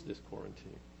imposed this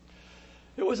quarantine.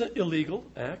 It was an illegal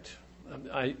act.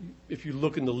 If you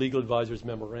look in the legal advisor's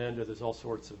memoranda, there's all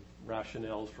sorts of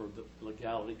rationales for the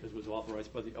legality because it was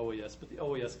authorized by the OAS, but the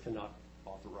OAS cannot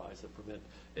authorize or prevent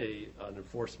an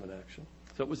enforcement action.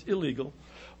 So it was illegal.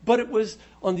 But it was,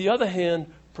 on the other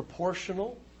hand,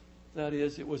 proportional. That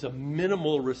is, it was a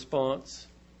minimal response.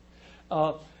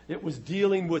 It was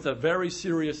dealing with a very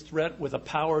serious threat with a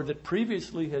power that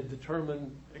previously had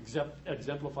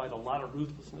exemplified a lot of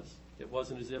ruthlessness. It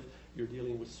wasn't as if you're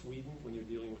dealing with Sweden when you're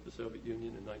dealing with the Soviet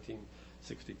Union in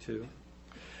 1962.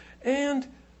 And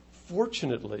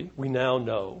fortunately, we now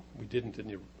know, we didn't in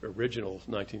the original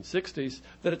 1960s,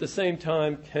 that at the same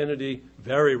time, Kennedy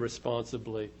very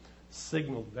responsibly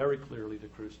signaled very clearly to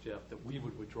Khrushchev that we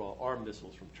would withdraw our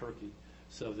missiles from Turkey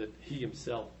so that he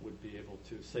himself would be able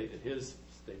to say to his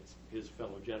states, his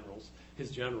fellow generals,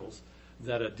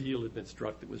 that a deal had been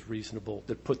struck that was reasonable,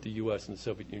 that put the U.S. and the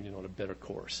Soviet Union on a better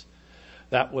course.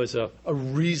 That was a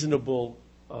reasonable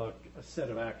set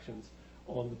of actions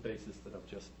on the basis that I've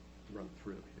just run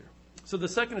through here. So the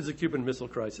second is the Cuban Missile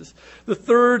Crisis. The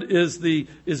third is the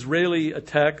Israeli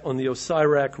attack on the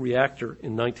Osirak reactor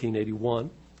in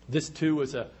 1981. This, too,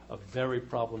 was a very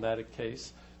problematic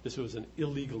case. This was an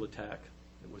illegal attack.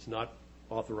 It was not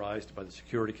authorized by the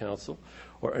Security Council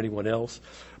or anyone else.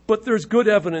 But there's good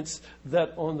evidence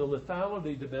that on the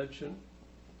lethality dimension,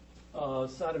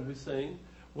 Saddam Hussein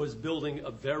was building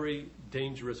a very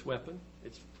dangerous weapon.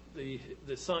 The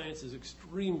science is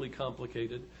extremely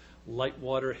complicated. Light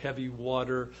water, heavy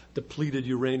water, depleted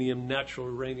uranium, natural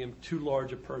uranium, too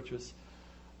large a purchase.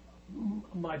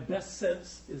 My best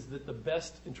sense is that the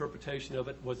best interpretation of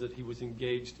it was that he was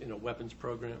engaged in a weapons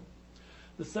program.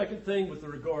 The second thing with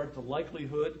regard to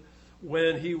likelihood,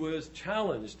 when he was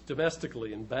challenged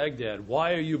domestically in Baghdad,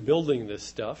 why are you building this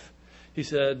stuff? He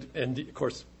said, and of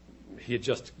course, he had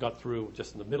just got through,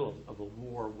 just in the middle of a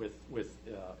war with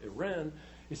Iran,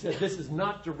 he said, this is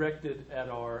not directed at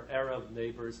our Arab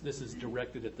neighbors, this is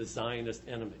directed at the Zionist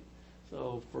enemy.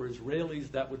 So for Israelis,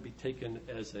 that would be taken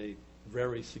as a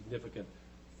very significant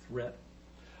threat.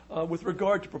 With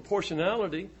regard to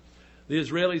proportionality, the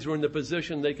Israelis were in the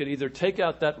position they could either take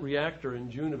out that reactor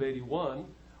in June of 81,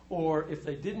 or if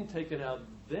they didn't take it out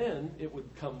then, it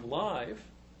would come live,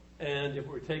 and if it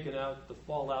were taken out, the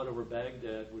fallout over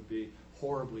Baghdad would be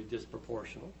horribly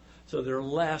disproportional. So their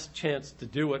last chance to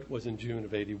do it was in June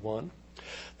of 81.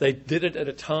 They did it at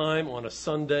a time on a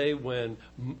Sunday when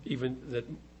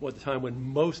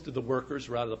most of the workers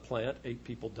were out of the plant. 8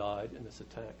 people died in this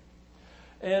attack.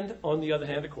 And on the other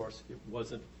hand, of course, it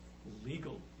wasn't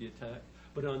legal, the attack.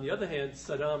 But on the other hand,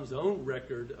 Saddam's own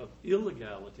record of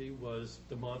illegality was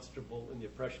demonstrable in the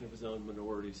oppression of his own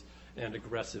minorities and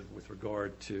aggressive with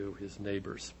regard to his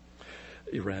neighbors,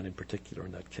 Iran in particular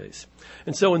in that case.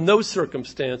 And so in those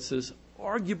circumstances,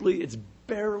 arguably it's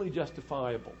barely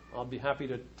justifiable. I'll be happy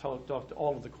to talk to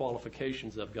all of the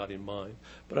qualifications I've got in mind,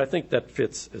 but I think that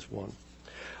fits as one.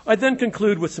 I then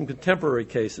conclude with some contemporary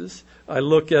cases. I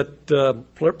look at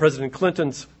President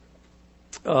Clinton's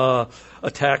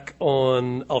attack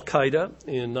on Al-Qaeda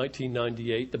in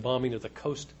 1998, the bombing of the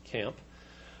Coast Camp.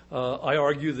 I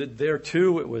argue that there,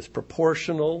 too, it was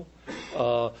proportional.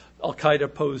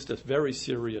 Al-Qaeda posed a very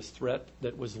serious threat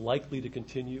that was likely to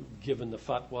continue, given the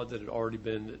fatwa that had already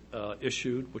been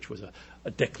issued, which was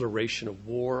a declaration of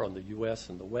war on the U.S.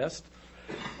 and the West.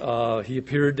 He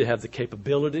appeared to have the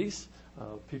capabilities.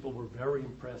 People were very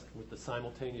impressed with the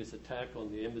simultaneous attack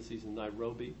on the embassies in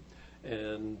Nairobi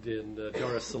and in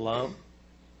Dar es Salaam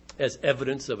as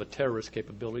evidence of a terrorist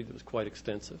capability that was quite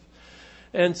extensive.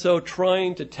 And so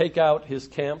trying to take out his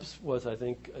camps was, I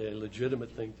think, a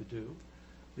legitimate thing to do.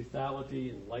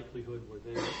 Lethality and likelihood were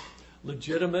there.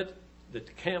 Legitimate, the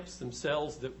camps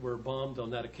themselves that were bombed on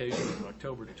that occasion on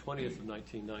October 20th of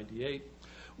 1998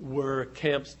 were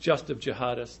camps just of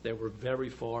jihadists. They were very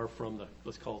far from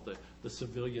let's call it the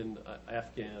civilian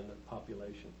Afghan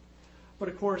population. But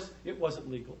of course, it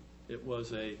wasn't legal. It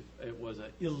was an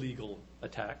illegal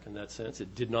attack in that sense.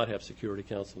 It did not have Security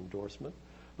Council endorsement.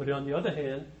 But on the other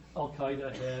hand,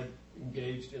 Al-Qaeda had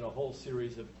engaged in a whole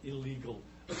series of illegal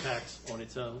attacks on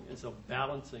its own. And so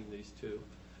balancing these two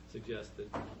suggests that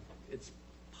it's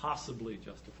possibly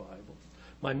justifiable.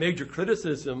 My major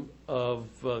criticism of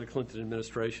the Clinton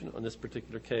administration on this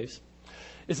particular case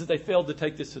is that they failed to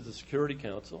take this to the Security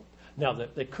Council. Now,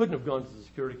 they couldn't have gone to the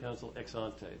Security Council ex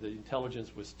ante. The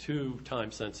intelligence was too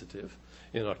time sensitive.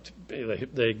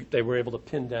 They were able to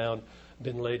pin down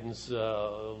bin Laden's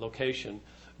location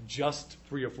just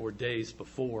 3 or 4 days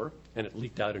before, and it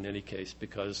leaked out in any case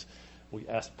because we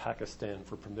asked Pakistan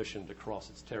for permission to cross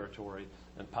its territory,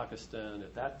 and Pakistan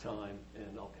at that time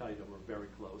and Al-Qaeda were very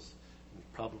close, and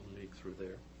it probably leaked through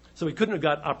there. So he couldn't have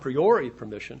got a priori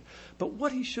permission. But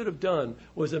what he should have done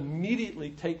was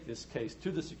immediately take this case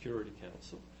to the Security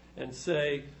Council and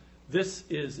say, this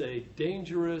is a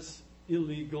dangerous,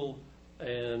 illegal,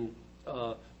 and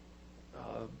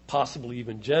possibly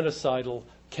even genocidal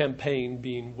campaign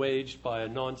being waged by a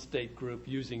non-state group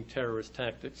using terrorist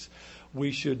tactics.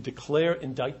 We should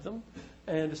indict them,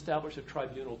 and establish a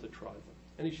tribunal to try them.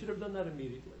 And he should have done that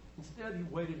immediately. Instead, he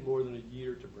waited more than a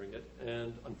year to bring it,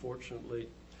 and unfortunately,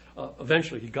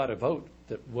 eventually he got a vote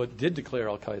that did declare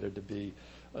Al-Qaeda to be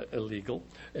illegal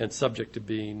and subject to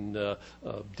being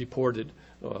deported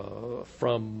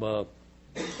from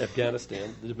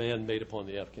Afghanistan, the demand made upon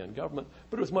the Afghan government,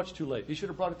 but it was much too late. He should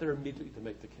have brought it there immediately to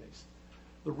make the case.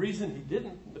 The reason he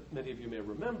didn't, many of you may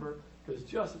remember, because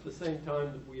just at the same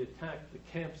time that we attacked the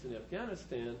camps in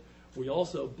Afghanistan, we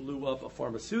also blew up a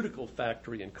pharmaceutical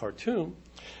factory in Khartoum,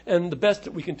 and the best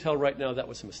that we can tell right now, that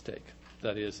was a mistake.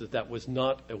 That is, that was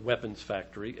not a weapons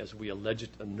factory, as we alleged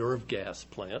a nerve gas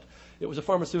plant. It was a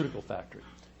pharmaceutical factory.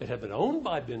 It had been owned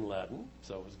by bin Laden,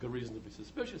 so it was a good reason to be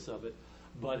suspicious of it,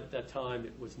 but at that time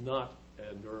it was not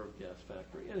a nerve gas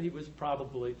factory, and he was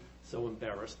probably so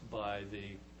embarrassed by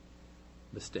the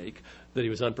mistake that he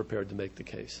was unprepared to make the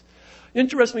case.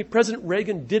 Interestingly, President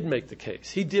Reagan did make the case.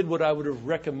 He did what I would have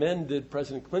recommended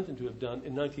President Clinton to have done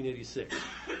in 1986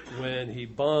 when he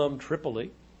bombed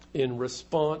Tripoli in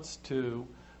response to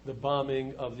the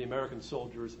bombing of the American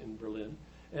soldiers in Berlin.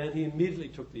 And he immediately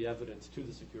took the evidence to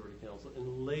the Security Council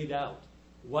and laid out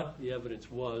what the evidence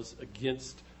was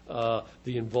against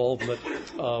the involvement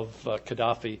of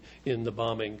Gaddafi in the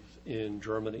bombing in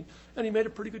Germany. And he made a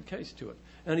pretty good case to it.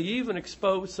 And he even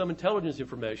exposed some intelligence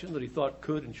information that he thought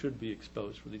could and should be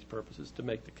exposed for these purposes to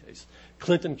make the case.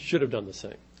 Clinton should have done the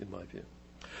same, in my view.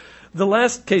 The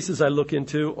last cases I look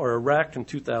into are Iraq in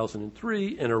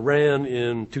 2003 and Iran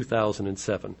in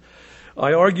 2007.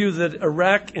 I argue that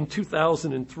Iraq in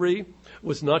 2003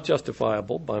 was not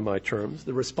justifiable by my terms.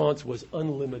 The response was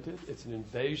unlimited. It's an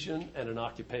invasion and an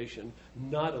occupation,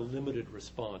 not a limited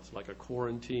response like a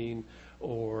quarantine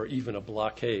or even a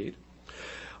blockade.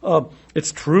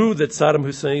 It's true that Saddam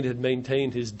Hussein had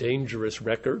maintained his dangerous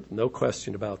record, no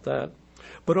question about that.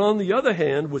 But on the other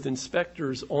hand, with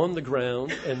inspectors on the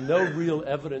ground and no real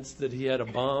evidence that he had a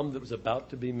bomb that was about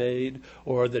to be made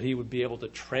or that he would be able to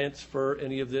transfer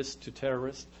any of this to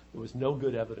terrorists, there was no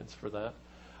good evidence for that.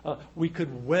 We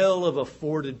could well have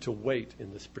afforded to wait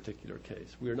in this particular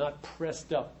case. We are not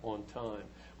pressed up on time.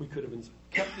 We could have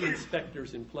kept the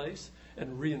inspectors in place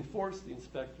and reinforced the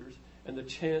inspectors, and the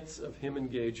chance of him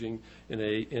engaging in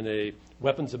a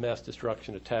weapons of mass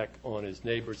destruction attack on his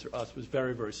neighbors or us was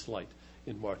very, very slight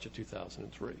in March of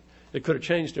 2003. It could have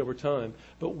changed over time,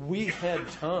 but we had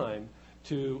time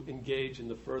to engage in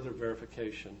the further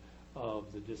verification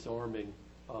of the disarming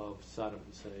of Saddam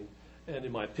Hussein. And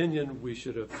in my opinion, we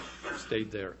should have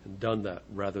stayed there and done that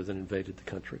rather than invaded the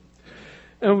country.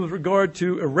 And with regard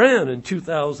to Iran in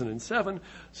 2007,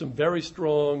 some very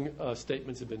strong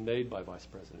statements have been made by Vice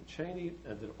President Cheney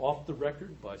and then off the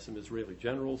record by some Israeli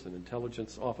generals and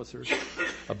intelligence officers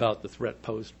about the threat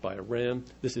posed by Iran.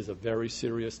 This is a very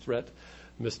serious threat.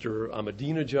 Mr.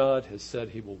 Ahmadinejad has said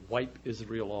he will wipe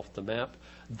Israel off the map.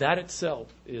 That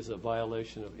itself is a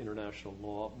violation of international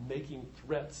law. Making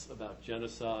threats about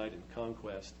genocide and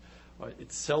conquest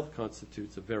itself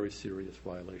constitutes a very serious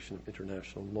violation of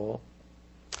international law.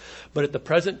 But at the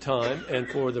present time, and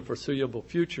for the foreseeable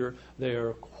future, they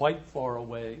are quite far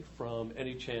away from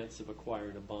any chance of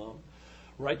acquiring a bomb.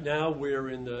 Right now, we're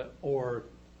in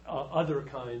other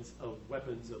kinds of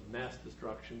weapons of mass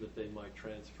destruction that they might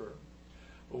transfer.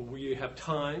 We have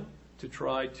time to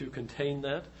try to contain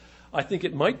that. I think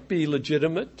it might be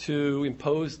legitimate to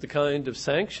impose the kind of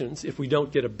sanctions, if we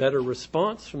don't get a better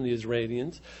response from the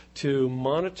Israelis, to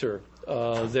monitor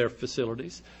their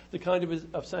facilities, the kind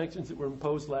of sanctions that were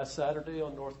imposed last Saturday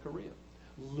on North Korea.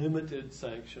 limited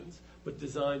sanctions, but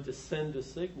designed to send a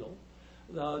signal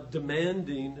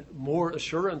demanding more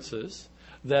assurances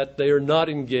that they are not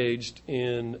engaged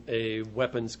in a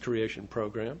weapons creation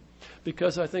program,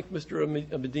 because I think Mr.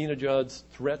 Ahmadinejad's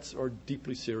threats are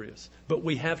deeply serious. But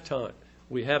we have time.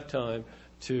 We have time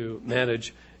to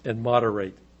manage and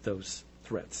moderate those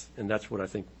threats, and that's what I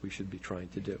think we should be trying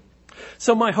to do.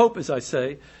 So my hope, as I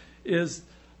say, is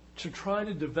to try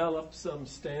to develop some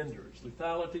standards,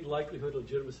 lethality, likelihood,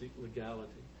 legitimacy, legality,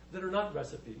 that are not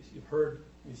recipes. You've heard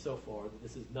me so far that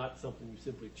this is not something you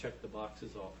simply check the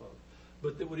boxes off of,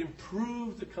 but that would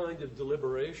improve the kind of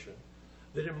deliberation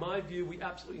that, in my view, we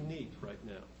absolutely need right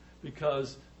now,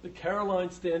 because the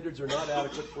Caroline standards are not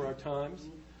adequate for our times.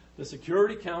 The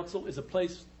Security Council is a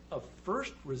place of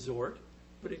first resort,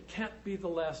 but it can't be the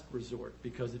last resort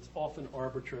because it's often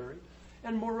arbitrary.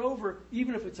 And moreover,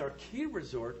 even if it's our key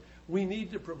resort, we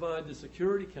need to provide the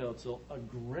Security Council a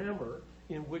grammar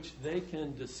in which they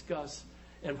can discuss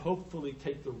and hopefully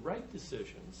take the right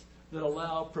decisions that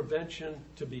allow prevention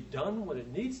to be done when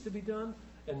it needs to be done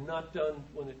and not done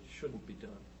when it shouldn't be done.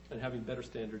 And having better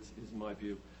standards, in my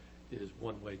view, is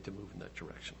one way to move in that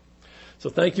direction. So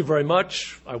thank you very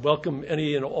much. I welcome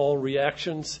any and all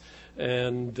reactions,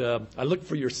 and I look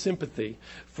for your sympathy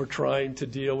for trying to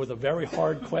deal with a very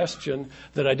hard question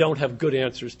that I don't have good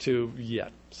answers to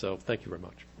yet. So thank you very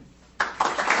much.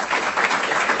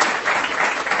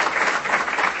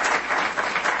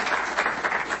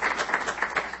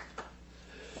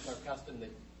 It's our custom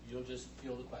that you'll just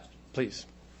field the question. Please.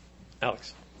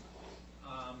 Alex.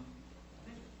 I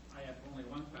think I have only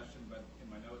one question, but in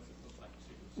my notes it looks like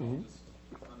two. So I'll just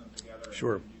run them together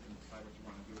Sure. and you can decide what you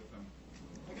want to do with them.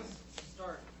 I guess to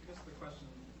start, the question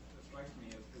that strikes me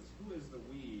is who is the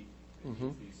we that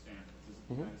use these standards? Is it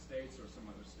the United States or some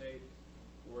other state,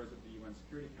 or is it the UN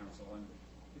Security Council? And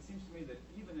it seems to me that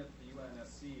even if the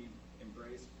UNSC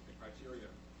embraced the criteria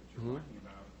that you're talking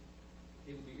about,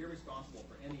 it would be irresponsible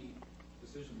for any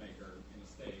decision maker in a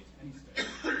state, any state,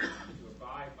 to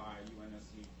abide by a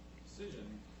UNSC decision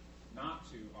not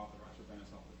to authorize preventive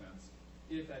self-defense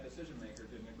if that decision maker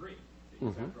didn't agree.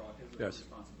 Because after all, his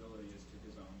responsibility is to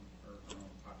his own or her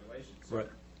own population. So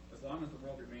as long as the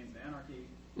world remains in anarchy,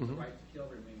 the right to kill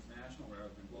remains national rather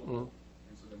than global.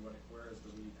 And so then where is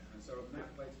the we then? And so that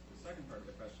relates to the second part of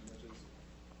the question, which is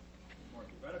more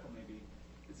theoretical maybe.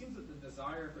 It seems that the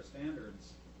desire for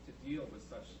standards to deal with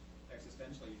such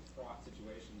existentially fraught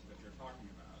situations that you're talking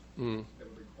about that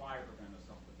would require preventive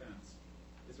self-defense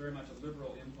is very much a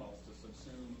liberal impulse to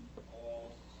subsume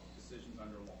all decisions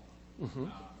under law.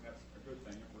 And that's a good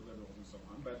thing if we're liberals and so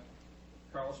on. But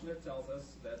Carl Schmitt tells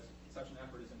us that such an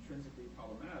effort is intrinsically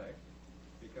problematic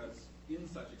because in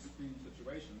such extreme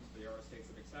situations, there are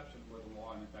states of exception where the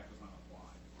law in effect does not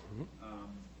apply.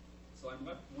 So I'm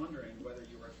left wondering whether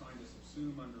you are trying to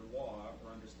subsume under law or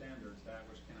under standards that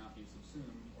which cannot be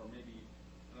subsumed, or maybe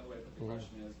another way to put the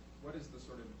question is, what is the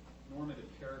sort of normative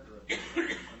character of these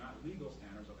standards? They're not legal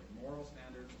standards, are they moral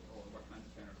standards, or what kinds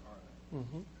of standards are they?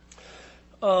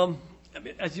 I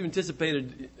mean, as you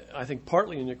anticipated, I think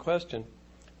partly in your question,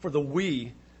 for the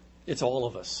we, it's all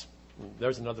of us.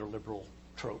 There's another liberal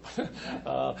trope.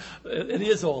 It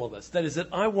is all of us. That is that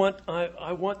I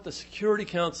want the Security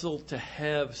Council to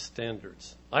have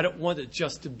standards. I don't want it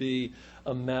just to be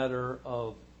a matter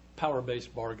of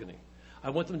power-based bargaining. I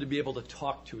want them to be able to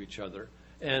talk to each other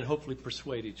and hopefully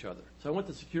persuade each other. So I want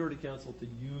the Security Council to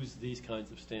use these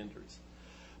kinds of standards.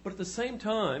 But at the same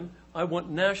time, I want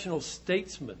national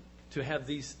statesmen to have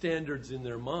these standards in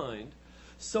their mind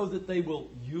so that they will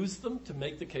use them to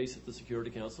make the case at the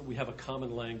Security Council. We have a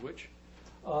common language.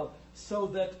 So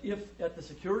that if at the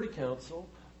Security Council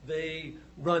they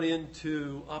run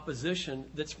into opposition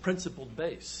that's principled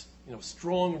base,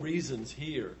 strong reasons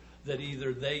here that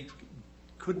either they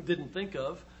didn't think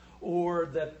of or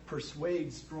that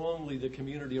persuade strongly the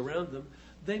community around them,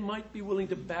 they might be willing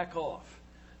to back off.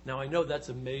 Now, I know that's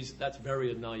amazing. That's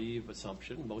very a naive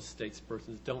assumption. Most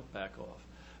statespersons don't back off.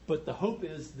 But the hope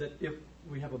is that if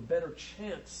we have a better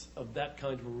chance of that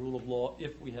kind of a rule of law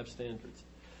if we have standards.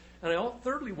 And I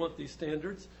thirdly want these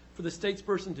standards for the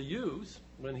statesperson to use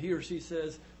when he or she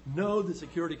says, no, the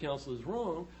Security Council is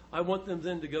wrong. I want them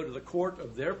then to go to the court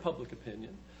of their public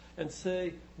opinion and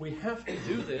say, we have to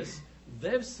do this.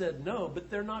 They've said no,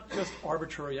 but they're not just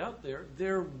arbitrary out there.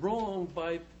 They're wrong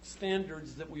by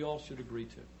standards that we all should agree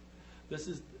to. This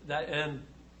is that, and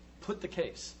put the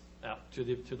case out to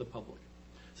the public.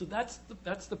 So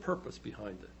that's the purpose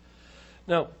behind it.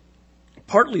 Now,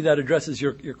 partly that addresses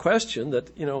your question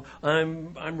that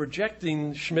I'm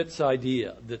rejecting Schmitt's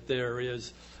idea that there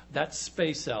is that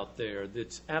space out there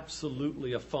that's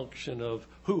absolutely a function of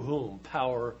whom,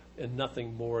 power, and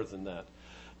nothing more than that.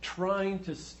 Trying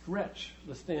to stretch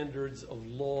the standards of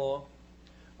law,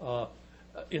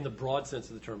 in the broad sense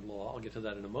of the term law, I'll get to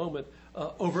that in a moment,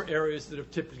 over areas that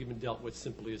have typically been dealt with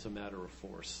simply as a matter of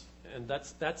force. And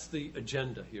that's the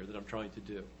agenda here that I'm trying to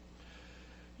do.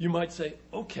 You might say,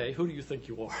 okay, who do you think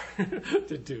you are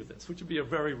to do this? Which would be a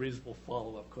very reasonable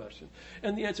follow-up question.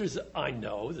 And the answer is, I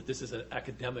know that this is an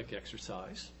academic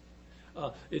exercise.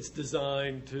 It's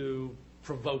designed to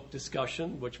provoke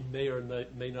discussion, which may or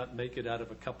may not make it out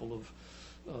of a couple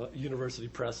of university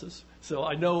presses. So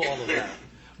I know all of that.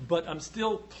 But I'm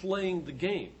still playing the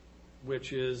game,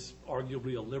 which is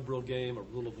arguably a liberal game, a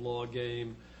rule of law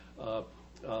game, a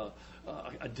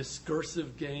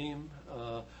discursive game.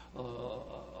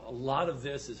 A lot of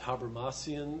this is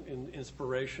Habermasian in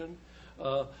inspiration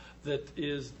that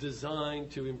is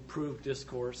designed to improve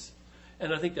discourse.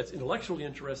 And I think that's intellectually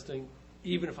interesting,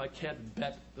 even if I can't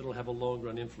bet that it'll have a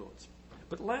long-run influence.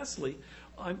 But lastly,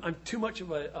 I'm too much of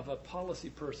a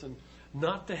policy person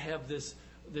not to have this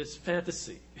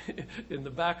fantasy in the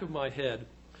back of my head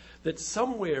that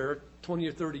somewhere 20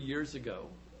 or 30 years ago,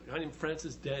 a guy named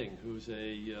Francis Deng, who's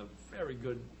a very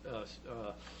good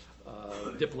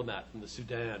diplomat from the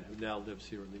Sudan who now lives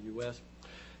here in the U.S.,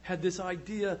 had this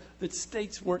idea that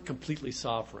states weren't completely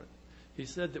sovereign. He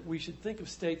said that we should think of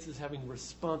states as having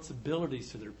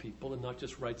responsibilities to their people and not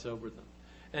just rights over them.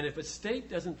 And if a state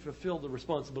doesn't fulfill the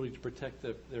responsibility to protect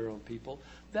their own people,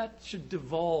 that should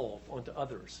devolve onto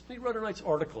others. He wrote a nice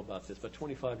article about this about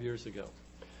 25 years ago.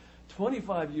 20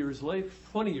 years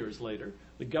later,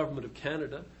 the government of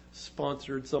Canada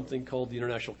sponsored something called the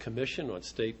International Commission on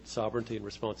State Sovereignty and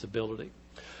Responsibility.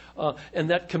 And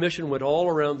that commission went all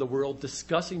around the world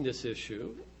discussing this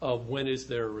issue of when is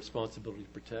there a responsibility to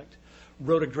protect,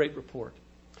 wrote a great report.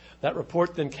 That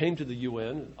report then came to the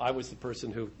UN. I was the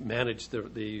person who managed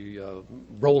the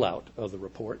rollout of the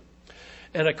report.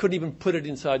 And I couldn't even put it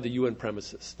inside the UN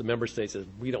premises. The member states said,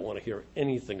 we don't want to hear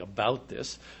anything about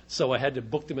this. So I had to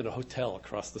book them in a hotel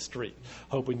across the street,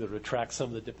 hoping to attract some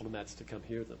of the diplomats to come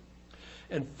hear them.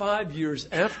 And 5 years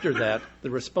after that,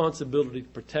 the responsibility to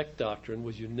protect doctrine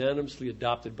was unanimously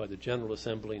adopted by the General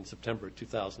Assembly in September of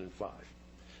 2005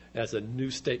 as a new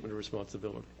statement of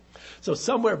responsibility. So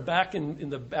somewhere back in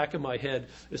the back of my head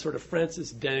is sort of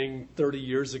Francis Deng 30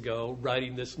 years ago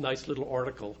writing this nice little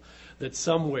article that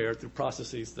somewhere through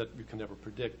processes that you can never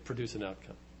predict produce an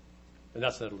outcome. And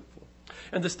that's what I look for.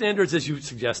 And the standards, as you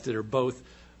suggested, are both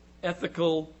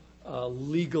ethical,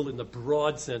 legal in the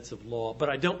broad sense of law, but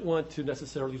I don't want to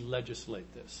necessarily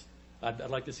legislate this. I'd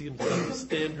like to see them become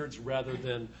standards rather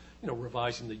than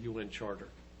revising the UN Charter.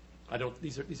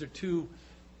 These are too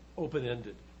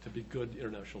open-ended to be good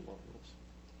international law rules.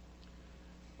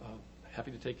 Happy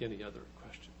to take any other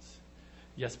questions.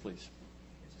 Yes, please.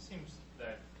 It just seems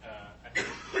that I think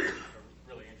it's a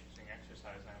really interesting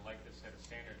exercise, and I like this set of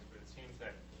standards, but it seems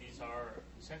that these are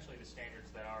essentially the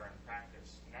standards that are in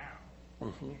practice now.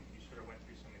 Mm-hmm. You sort of went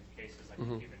through some of these cases like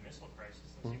the Cuban Missile Crisis,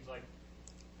 and it seems like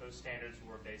those standards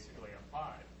were basically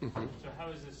applied. Mm-hmm. So how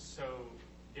is this so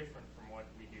different from what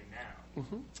we do now?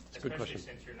 Mm-hmm. That's a good question.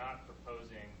 Especially since you're not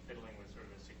proposing fiddling with sort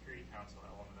of the Security Council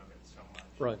element of it so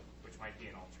much, right? Which might be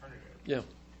an alternative. Yeah.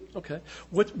 Okay.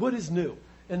 What is new?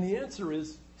 And the answer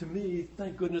is, to me,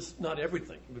 thank goodness, not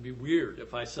everything. It would be weird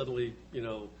if I suddenly,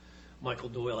 Michael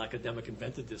Doyle, academic,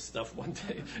 invented this stuff one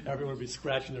day. Everyone would be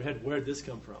scratching their head, where'd this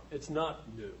come from? It's not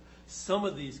new. Some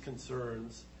of these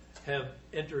concerns have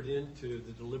entered into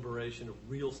the deliberation of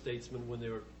real statesmen when they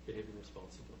were behaving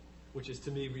responsibly, which is,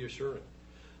 to me, reassuring.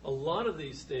 A lot of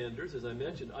these standards, as I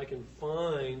mentioned, I can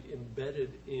find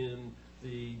embedded in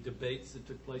the debates that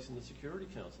took place in the Security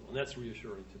Council, and that's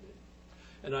reassuring to me.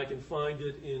 And I can find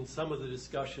it in some of the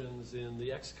discussions in the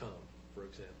XCOM, for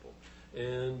example,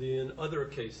 and in other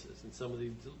cases, in some of the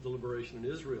deliberation in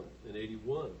Israel in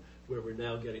 '81, where we're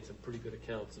now getting some pretty good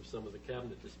accounts of some of the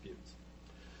cabinet disputes.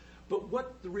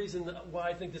 But the reason why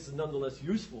I think this is nonetheless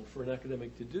useful for an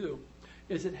academic to do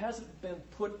is it hasn't been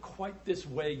put quite this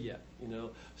way yet,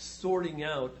 sorting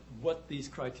out what these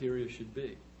criteria should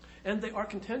be. And they are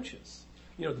contentious.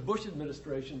 The Bush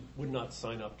administration would not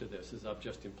sign up to this, as I've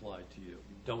just implied to you.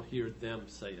 You don't hear them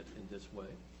say it in this way.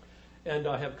 And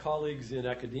I have colleagues in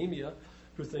academia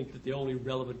who think that the only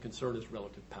relevant concern is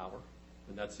relative power,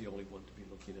 and that's the only one to be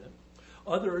looking at.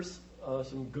 Others,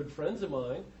 some good friends of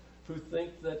mine, who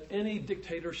think that any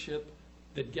dictatorship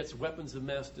that gets weapons of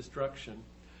mass destruction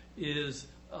is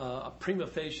a prima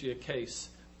facie case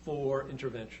for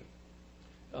intervention.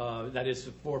 That is,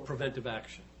 for preventive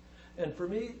action. And for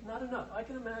me, not enough. I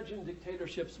can imagine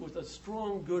dictatorships with a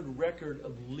strong, good record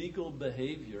of legal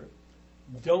behavior,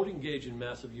 don't engage in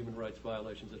massive human rights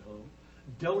violations at home,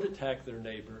 don't attack their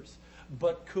neighbors,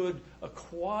 but could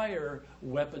acquire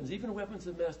weapons, even weapons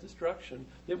of mass destruction,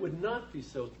 that would not be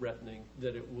so threatening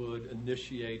that it would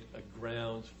initiate a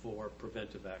grounds for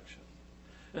preventive action.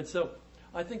 And so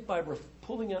I think by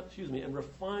pulling out, and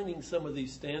refining some of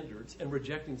these standards and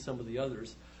rejecting some of the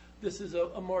others, this is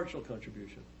a marginal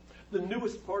contribution. The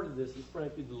newest part of this is,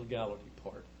 frankly, the legality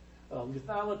part.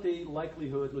 Lethality,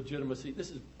 likelihood, legitimacy,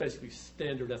 this is basically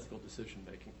standard ethical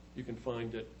decision-making. You can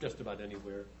find it just about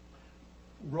anywhere.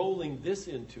 Rolling this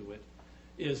into it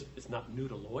it's not new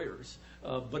to lawyers,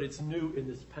 but it's new in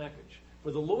this package.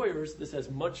 For the lawyers, this has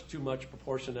much too much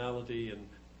proportionality and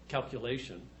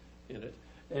calculation in it.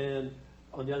 And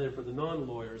on the other hand, for the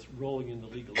non-lawyers, rolling in the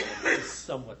legal element is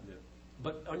somewhat new.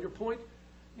 But on your point,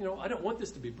 I don't want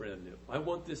this to be brand new. I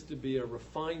want this to be a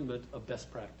refinement of best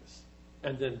practice.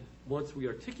 And then once we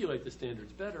articulate the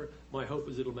standards better, my hope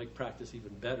is it'll make practice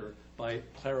even better by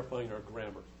clarifying our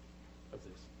grammar of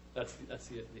this. That's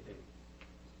the aim.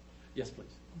 Yes,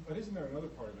 please. But isn't there another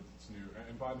part of it that's new?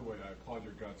 And by the way, I applaud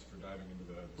your guts for diving into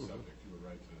the subject. You were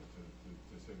right to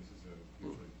say this is a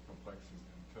hugely complex and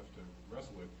tough to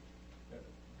wrestle with.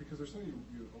 Because there's something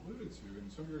you alluded to in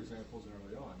some of your examples and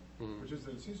early on, which is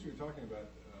that it seems to be talking about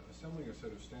assembling a set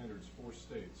of standards for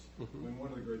states when one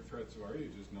of the great threats of our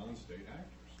age is non-state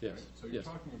actors. Yes. Right? So you're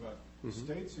talking about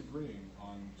states agreeing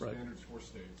on Right. standards for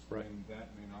states, Right. and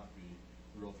that may not be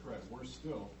a real threat. Worse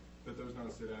still, that those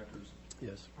non-state actors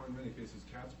Yes. are in many cases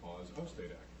cat's paws of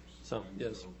state actors. Some, And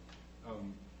yes. So,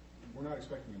 we're not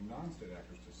expecting the non-state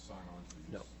actors to sign on to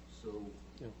these. No. So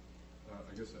Yeah.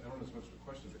 I guess I don't know as much of a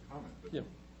question as a comment, but Yeah.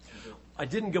 I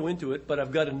didn't go into it, but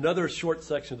I've got another short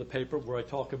section of the paper where I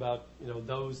talk about,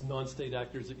 those non-state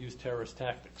actors that use terrorist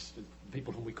tactics, the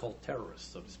people whom we call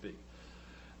terrorists, so to speak.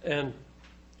 And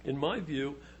in my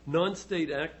view,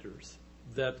 non-state actors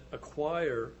that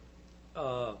acquire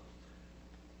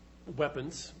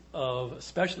weapons,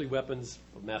 especially weapons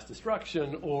of mass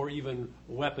destruction or even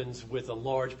weapons with a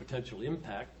large potential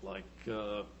impact, like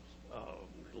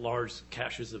large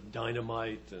caches of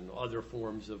dynamite and other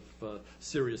forms of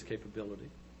serious capability,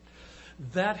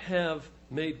 that have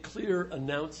made clear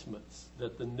announcements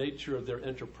that the nature of their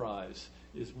enterprise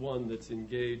is one that's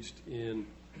engaged in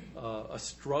a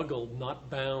struggle not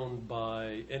bound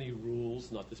by any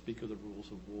rules, not to speak of the rules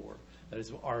of war. That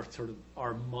is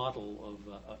our model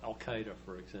of Al-Qaeda,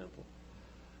 for example.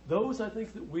 Those, I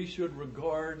think, that we should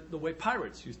regard the way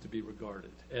pirates used to be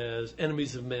regarded, as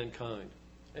enemies of mankind.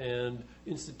 And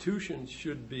institutions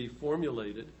should be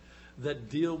formulated that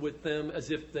deal with them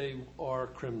as if they are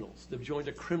criminals. They've joined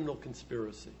a criminal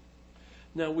conspiracy.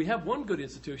 Now, we have one good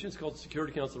institution. It's called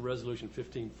Security Council Resolution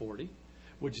 1540,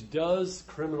 which does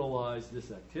criminalize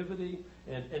this activity,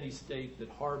 and any state that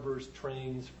harbors,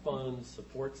 trains, funds,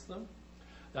 supports them.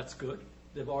 That's good.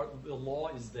 The law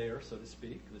is there, so to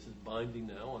speak. This is binding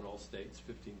now on all states,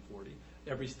 1540.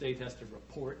 Every state has to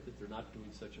report that they're not doing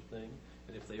such a thing,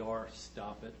 and if they are,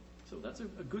 stop it. So that's a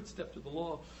good step to the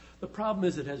law. The problem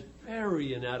is it has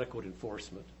very inadequate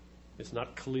enforcement. It's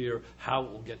not clear how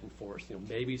it will get enforced.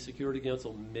 Maybe Security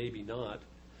Council, maybe not.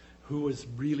 Who is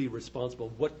really responsible?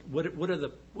 What are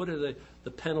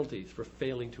the penalties for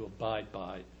failing to abide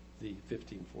by the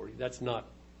 1540? That's not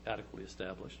adequately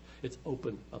established. It's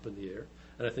open up in the air,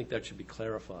 and I think that should be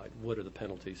clarified. What are the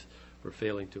penalties for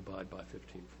failing to abide by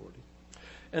 1540?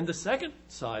 And the second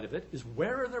side of it is,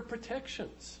 where are there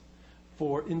protections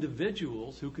for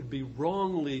individuals who could be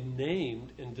wrongly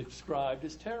named and described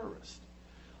as terrorists?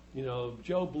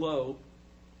 Joe Blow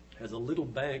has a little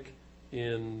bank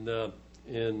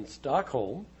in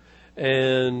Stockholm,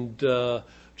 and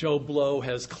Joe Blow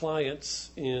has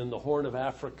clients in the Horn of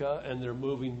Africa, and they're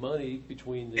moving money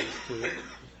between these two.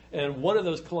 And one of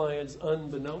those clients,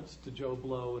 unbeknownst to Joe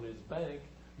Blow and his bank,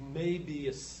 may be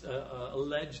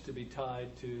alleged to be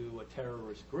tied to a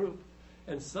terrorist group.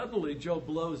 And suddenly Joe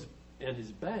Blow and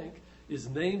his bank is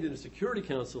named in a Security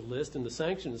Council list in the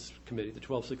Sanctions Committee, the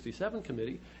 1267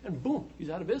 Committee, and boom,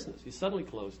 he's out of business. He's suddenly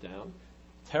closed down.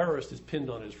 Terrorist is pinned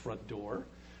on his front door.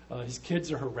 His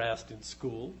kids are harassed in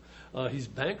school. He's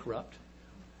bankrupt,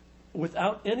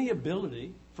 without any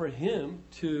ability for him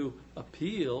to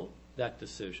appeal that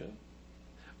decision,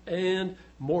 and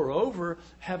moreover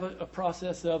have a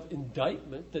process of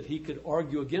indictment that he could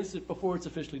argue against it before it's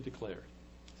officially declared.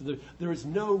 So there is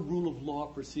no rule of law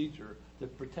procedure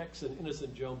that protects an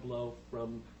innocent Joe Blow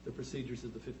from the procedures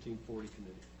of the 1540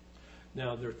 Committee.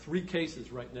 Now, there are 3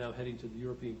 cases right now heading to the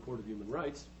European Court of Human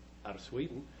Rights out of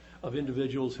Sweden of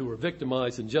individuals who were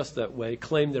victimized in just that way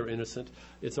claim they're innocent.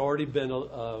 It's already been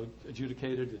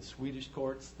adjudicated in Swedish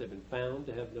courts. They've been found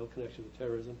to have no connection with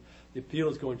terrorism. The appeal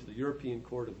is going to the European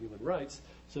Court of Human Rights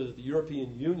so that the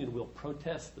European Union will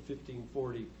protest the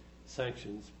 1540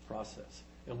 sanctions process.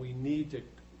 And we need to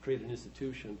create an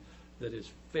institution that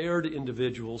is fair to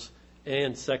individuals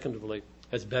and, secondly,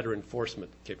 has better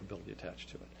enforcement capability attached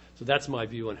to it. So that's my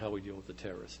view on how we deal with the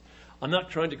terrorists. I'm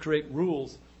not trying to create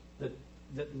rules that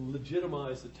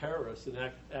legitimize the terrorists and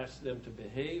ask them to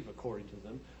behave according to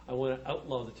them. I want to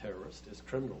outlaw the terrorists as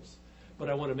criminals. But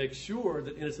I want to make sure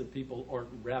that innocent people aren't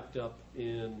wrapped up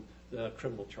in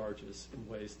criminal charges in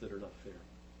ways that are not fair.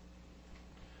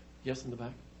 Yes, in the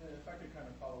back? If I could kind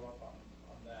of follow up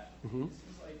on that. Mhm. It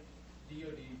seems like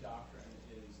DoD doctrine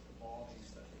is evolving in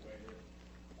such a way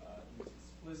that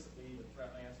explicitly the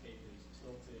threat landscape is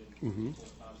tilted Mhm.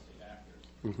 towards non-state actors.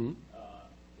 Mm-hmm.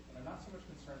 And I'm not so much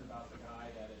concerned about the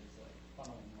guy that is like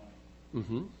funneling money.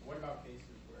 Mm-hmm. What about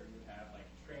cases where you have like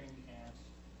training camps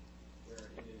where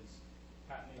it is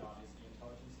patently obvious the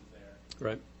intelligence is there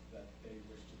Right. that they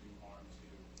wish to do harm to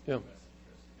Yeah. U.S.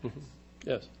 interests? Mhm.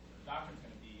 Yes. The doctrine's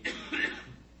going to be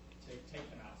to take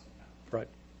them out somehow. Right.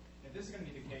 If this is going to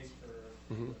be the case for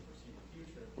Mhm. the foreseeable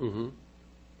future, Mm-hmm.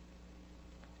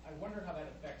 I wonder how that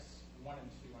affects 1 and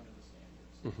 2 under the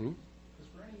standards. Mm-hmm. Because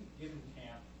for any given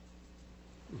camp,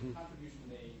 Mhm. the contribution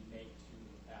they make to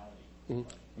lethality,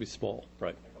 Mm-hmm. Be small.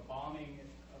 Right. like a bombing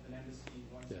of an embassy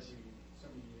once Yes. every so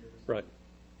many years, Right.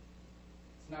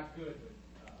 it's not good,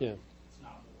 but Yeah. it's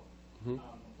not war. Mhm.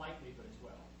 Likelihood as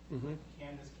well. Mhm.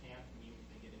 Can this camp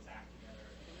immediately get its act together?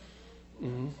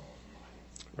 Mhm.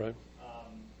 Right.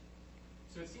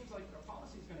 So it seems like our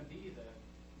policy is going to be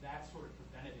that sort of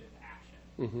preventative action.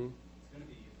 Mm-hmm. It's going to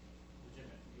be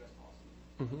legitimate from U.S. policy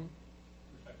Mm-hmm.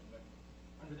 perspective. But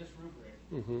under this rubric,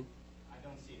 Mm-hmm. I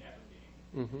don't see it ever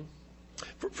being.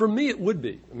 Mm-hmm. For me, it would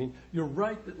be. I mean, you're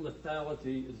right that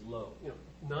lethality is low.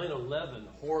 9/11,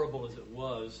 horrible as it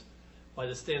was, by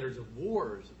the standards of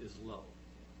wars, is low.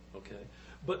 Okay,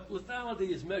 but lethality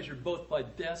is measured both by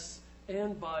deaths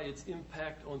and by its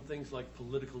impact on things like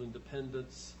political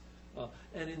independence.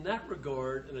 And in that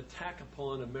regard, an attack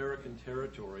upon American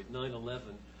territory,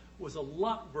 9/11, was a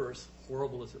lot worse,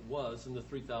 horrible as it was, than the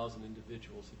 3,000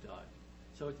 individuals who died.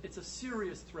 So it's a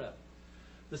serious threat.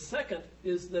 The second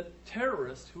is that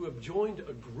terrorists who have joined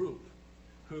a group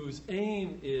whose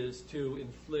aim is to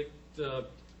inflict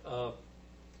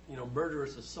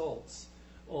murderous assaults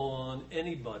on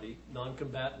anybody,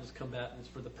 non-combatants, combatants,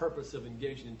 for the purpose of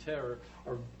engaging in terror,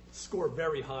 score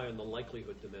very high on the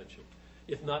likelihood dimension.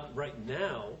 If not right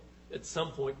now, at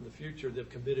some point in the future, they've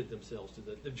committed themselves to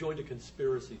that. They've joined a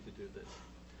conspiracy to do this.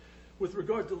 With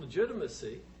regard to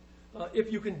legitimacy,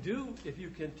 if you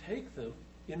can take them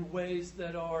in ways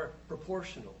that are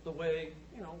proportional, the way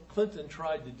Clinton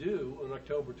tried to do on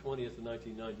October 20th of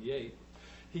 1998.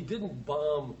 He didn't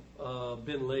bomb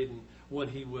bin Laden when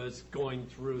he was going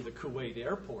through the Kuwait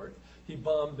airport. He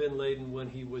bombed bin Laden when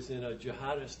he was in a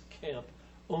jihadist camp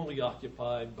only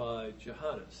occupied by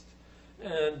jihadists.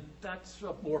 And that's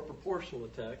a more proportional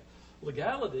attack.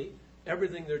 Legality,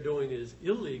 everything they're doing is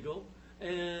illegal,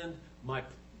 and my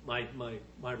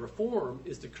reform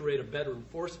is to create a better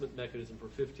enforcement mechanism for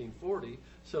 1540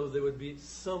 so there would be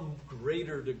some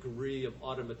greater degree of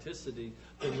automaticity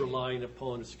than relying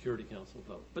upon a Security Council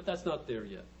vote. But that's not there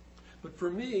yet. But for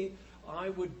me, I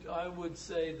would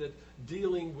say that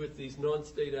dealing with these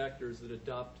non-state actors that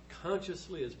adopt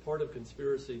consciously as part of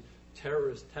conspiracy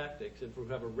terrorist tactics, and who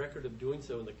have a record of doing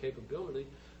so and the capability,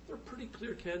 they're pretty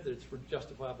clear candidates for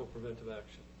justifiable preventive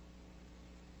action.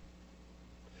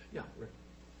 Yeah, Rick.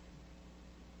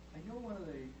 I know one of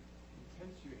the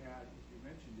intents you had, if you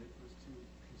mentioned it, was to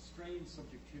constrain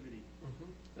subjectivity.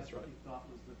 Mm-hmm. That's what right. you thought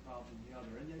was the problem. The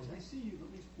other, and I see you've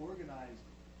at least organized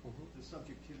the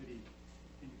subjectivity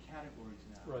into categories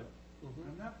now. Right. And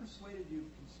I'm not persuaded you've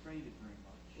constrained it very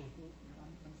much.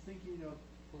 I'm thinking of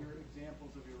your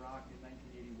examples of Iraq in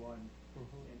 1981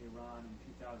 and Iran in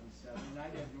 2007, and I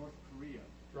had North Korea.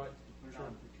 Right. To put it Sure.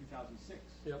 on for 2006,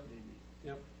 Yep. maybe.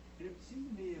 Yep. And it seemed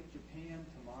to me if Japan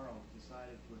tomorrow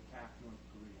decided to attack North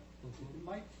Korea, it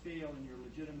might fail in your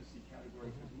legitimacy category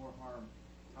because more harm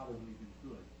probably than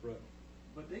good. Right.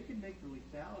 But they could make the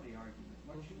lethality argument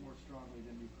much more strongly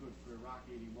than you could for Iraq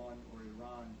 81 or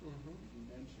Iran, as you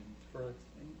mentioned. Right.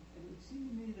 And it would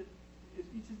seem to me that if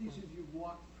each of these, as you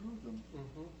walk through them,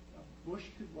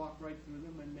 Bush could walk right through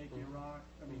them and make Iraq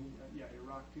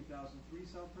 2003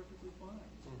 sound perfectly fine.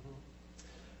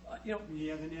 You know, We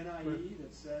have an NIE Right.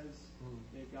 that says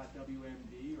they've got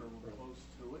WMD or we're Right. close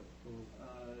to it. Mm.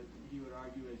 He would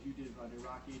argue, as you did on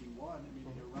Iraq 81, I mean,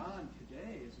 Iran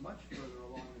today is much further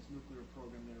along its nuclear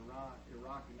program than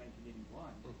Iraq in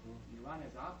 1981. Iran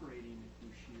has operating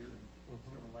Bushehr and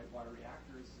several light water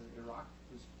reactors. Iraq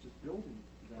was just building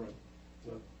them. Right.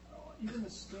 So even the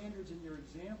standards in your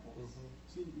examples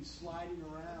seem to be sliding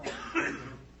around.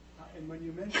 And when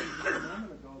you mentioned just a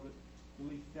moment ago that the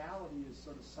lethality is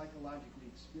sort of psychologically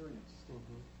experienced,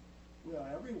 well,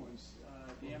 everyone's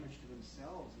damage to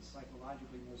themselves is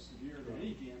psychologically more severe than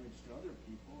any damage to other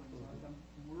people. And so I'm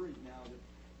worried now that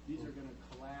these are going to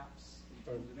collapse in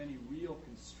terms of any real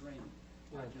constraint,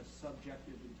 not just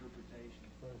subjective interpretation.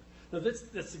 Right. Now,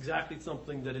 that's exactly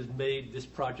something that has made this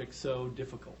project so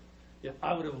difficult. Yeah,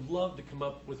 I would have loved to come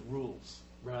up with rules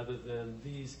rather than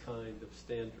these kind of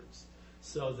standards,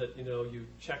 so that you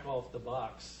check off the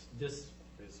box. This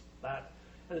is that,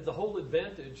 and the whole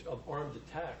advantage of armed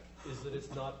attack is that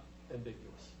it's not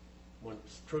ambiguous. When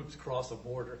troops cross a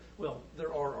border, well,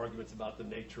 there are arguments about the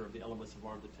nature of the elements of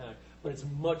armed attack, but it's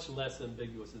much less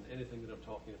ambiguous than anything that I'm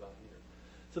talking about here.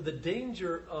 So the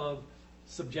danger of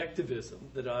subjectivism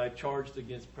that I charged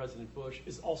against President Bush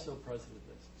is also present in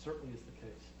this. It certainly is the case.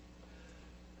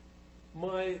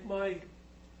 My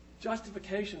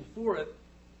justification for it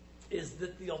is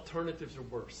that the alternatives are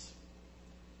worse.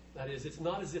 That is, it's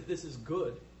not as if this is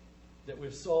good, that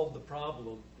we've solved the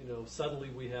problem. Suddenly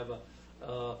we have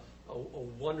a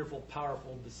wonderful,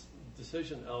 powerful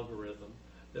decision algorithm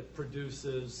that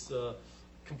produces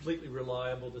completely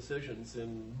reliable decisions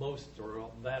in most or a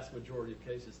vast majority of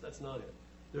cases. That's not it.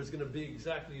 There's going to be,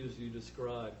 exactly as you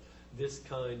described, this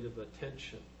kind of a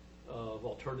tension of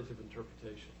alternative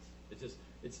interpretations.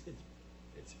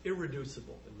 It's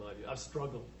irreducible in my view. I've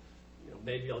struggled.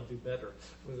 Maybe I'll do better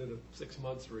within 6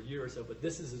 months or a year or so, but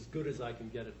this is as good as I can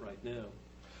get it right now.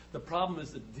 The problem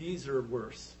is that these are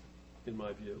worse, in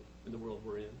my view, in the world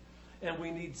we're in. And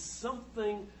we need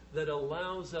something that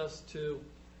allows us to,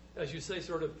 as you say,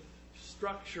 sort of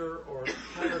structure or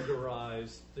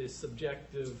categorize the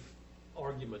subjective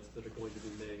arguments that are going to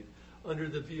be made under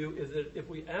the view is that if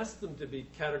we ask them to be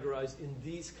categorized in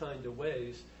these kind of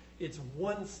ways, it's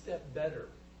one step better,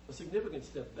 a significant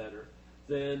step better,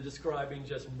 than describing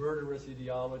just murderous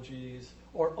ideologies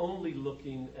or only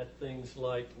looking at things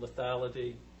like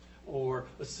lethality or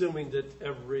assuming that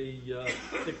every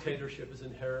dictatorship is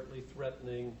inherently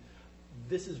threatening.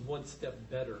 This is one step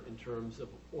better in terms of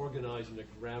organizing a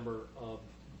grammar of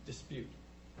dispute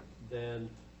than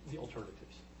the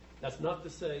alternatives. That's not to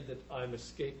say that I'm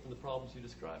escaped from the problems you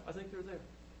describe. I think they're there.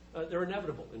 They're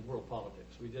inevitable in world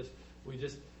politics.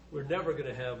 We're never going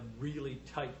to have really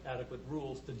tight, adequate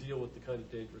rules to deal with the kind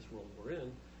of dangerous world we're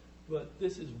in. But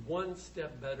this is one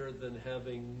step better than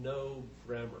having no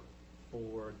grammar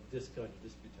for this kind of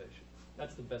disputation.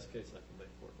 That's the best case I can make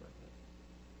for it right now.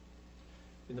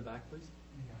 In the back, please.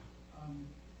 Yeah.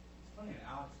 It's funny that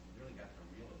Alex really got the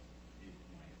realist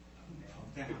viewpoint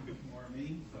nailed down before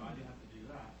me, so I didn't have to do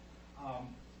that.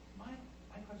 My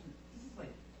question, this is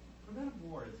like, preventive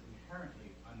war is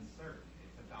inherently uncertain.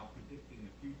 It's about predicting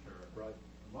the future Right.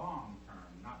 long term,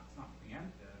 it's not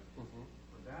preemptive,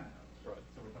 preventive. Right.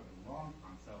 So we're talking long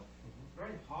term. So it's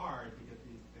very hard to get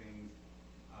these things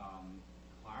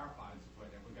clarified so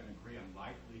that we're going to agree on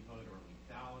likelihood or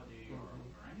lethality or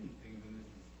anything. Then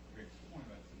this is Rick's point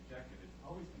about subjective. It's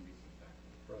always going to be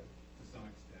subjective to some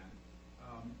extent.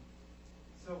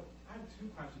 So I have two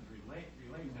questions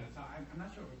relating to it. So I'm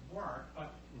not sure it would work,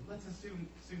 but let's assume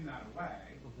that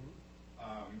away. It's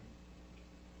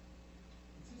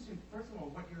interesting. First of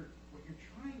all, what you're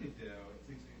trying to do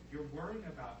is you're worrying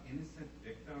about innocent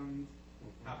victims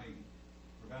having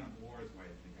preventive wars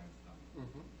waged against them.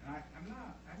 And I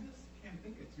just can't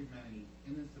think of too many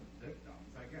innocent victims.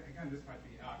 Again, this might be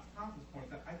Alex Thompson's point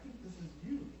that I think this is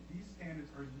used. These standards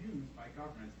are used by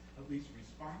governments, at least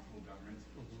responsible governments,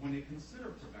 when they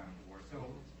consider preventive war. So,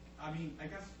 I mean, I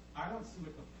guess I don't see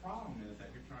what the problem is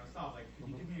that you're trying to solve. Like, can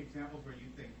you give me examples where you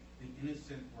think the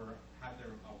innocent had a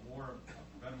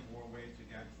preventive war waged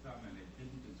against them and they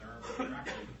didn't deserve it? They're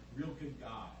actually real good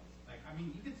guys. Like, I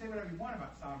mean, you can say whatever you want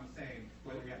about Saddam Hussein,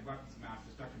 whether he had weapons of mass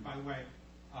destruction. By the way,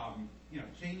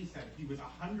 Cheney said he was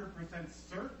 100%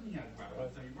 certain he had weapons,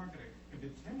 so you weren't going to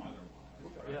convince him otherwise.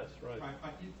 Right? Yes, right.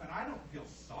 But I don't feel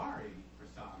sorry for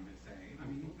Saddam Hussein. I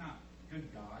mean, he's not a good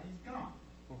guy. He's gone.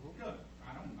 Good.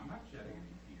 I'm not shedding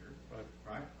any tears.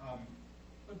 Right?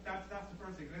 But that's the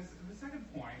first thing. And the second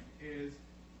point is,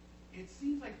 it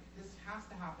seems like this has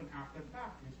to happen after the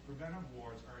fact because preventive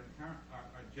wars are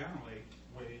generally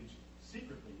waged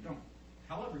secretly. You don't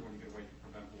tell everyone you're going to wage a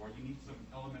preventive war. You need some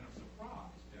element of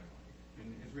surprise to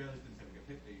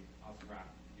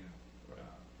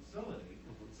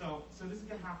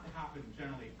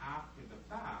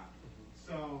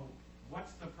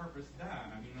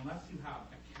I mean, unless you have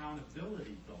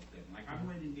accountability built in. Like, I'm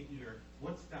waiting to hear,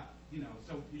 what's that,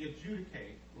 so we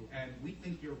adjudicate, and we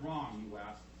think you're wrong,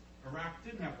 U.S. Iraq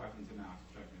didn't have weapons of mass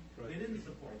destruction. Right. They didn't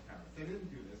support terrorists. They didn't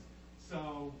do this.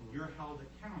 So you're held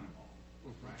accountable,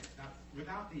 right? That's,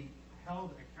 without the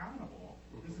held accountable,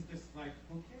 this is just like,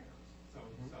 who cares? So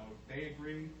they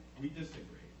agree, we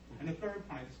disagree. And the third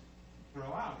point I just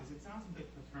throw out is it sounds a bit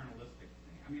paternalistic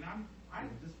to me. I mean, I'd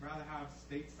just rather have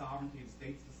state sovereignty and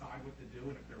states decide what to do,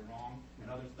 and if they're wrong and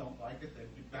others don't like it, then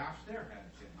you bash their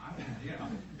heads in. I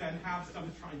don't, then have some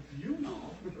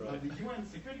tribunal of the UN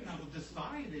Security Council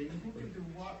deciding who can do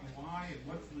what and why and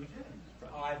what's legitimate.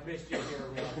 Oh, I've missed you here,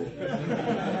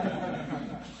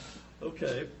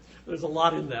 Okay, there's a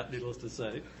lot in that, needless to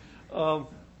say.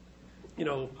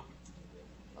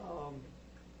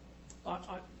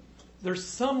 There's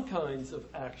some kinds of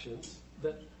actions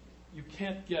that you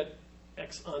can't get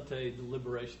ex ante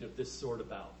deliberation of this sort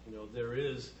about. There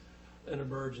is an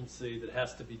emergency that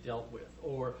has to be dealt with,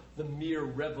 or the mere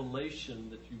revelation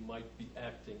that you might be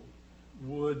acting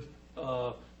would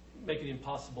make it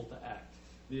impossible to act.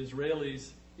 The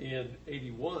Israelis in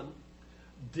 '81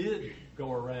 did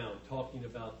go around talking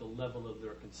about the level of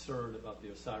their concern about the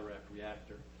Osirak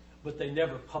reactor, but they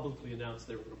never publicly announced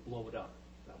they were going to blow it up.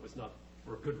 That was not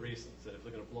for good reasons. That if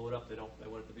they're going to blow it up, they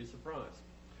want it to be a surprise.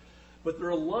 But there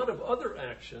are a lot of other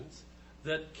actions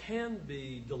that can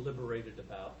be deliberated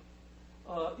about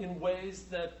in ways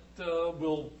that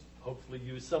will hopefully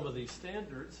use some of these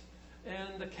standards,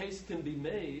 and the case can be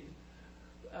made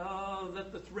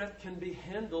that the threat can be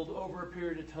handled over a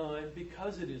period of time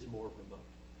because it is more remote.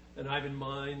 And I have in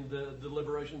mind the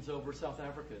deliberations over South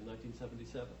Africa in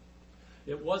 1977.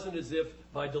 It wasn't as if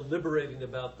by deliberating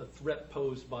about the threat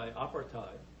posed by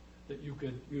apartheid that you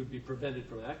would be prevented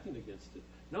from acting against it.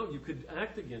 No, you could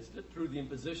act against it through the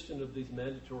imposition of these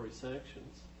mandatory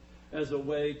sanctions as a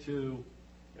way to,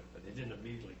 they didn't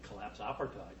immediately collapse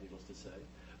apartheid, needless to say,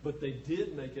 but they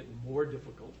did make it more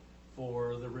difficult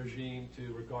for the regime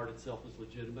to regard itself as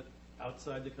legitimate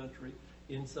outside the country,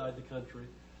 inside the country.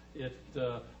 It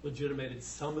legitimated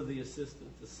some of the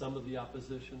assistance to some of the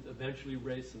opposition, eventually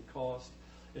raised some cost.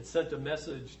 It sent a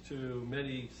message to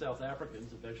many South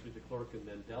Africans, eventually de Klerk and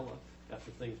Mandela,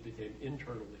 after things became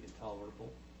internally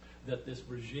intolerable, that this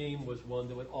regime was one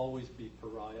that would always be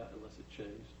pariah unless it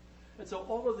changed. And so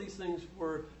all of these things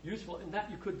were useful, and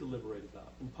that you could deliberate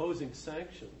about. Imposing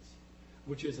sanctions,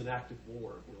 which is an act of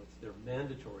war, they're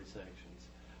mandatory sanctions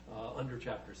under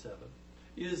Chapter 7,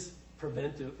 is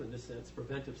preventive, in this sense,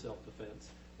 preventive self-defense.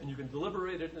 And you can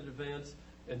deliberate it in advance,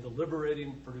 and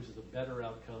deliberating produces a better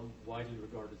outcome, widely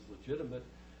regarded as legitimate,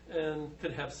 and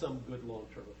can have some good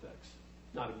long-term effects.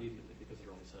 Not immediately, because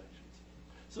they're only sanctions.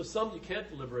 So some you can't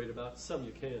deliberate about, some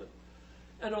you can.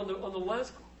 And on the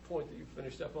last point that you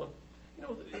finished up on,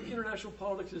 international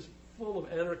politics is full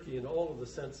of anarchy in all of the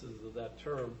senses of that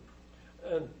term.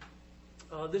 And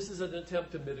this is an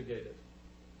attempt to mitigate it.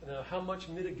 Now, how much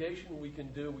mitigation we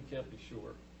can do, we can't be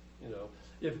sure.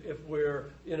 If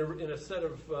we're in a set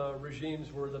of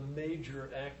regimes where the major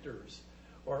actors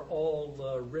are all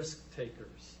risk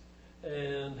takers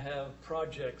and have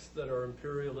projects that are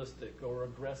imperialistic or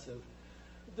aggressive,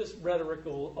 this rhetoric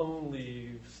will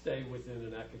only stay within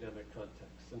an academic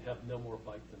context and have no more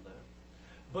bite than that.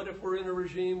 But if we're in a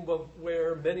regime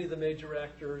where many of the major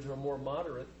actors are more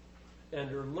moderate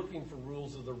and are looking for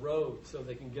rules of the road so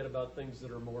they can get about things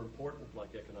that are more important,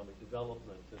 like economic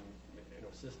development and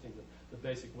assisting the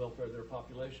basic welfare of their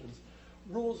populations,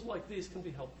 rules like these can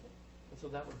be helpful. And so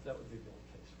that would be the only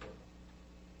case for it.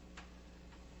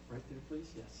 Right there, please.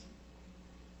 Yes.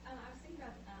 I was thinking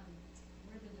about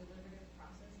where the deliberative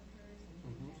process occurs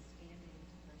and who has standing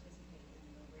to participate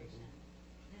in deliberation.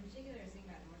 And in particular, I was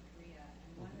thinking about North Korea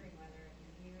and wondering whether,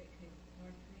 in your view,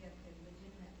 North Korea could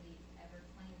legitimately ever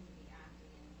claim to be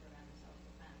acting in preventive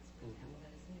self-defense. For example,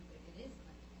 that it is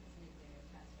claiming its nuclear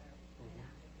tests are an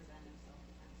act of preventive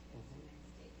self-defense against the United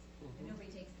States. And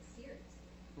nobody takes this seriously.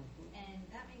 And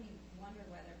that made me wonder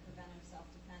whether preventive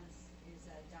self-defense is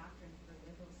a doctrine for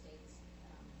liberal states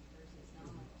versus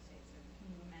non-liberal states. Or can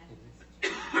you imagine a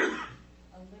situation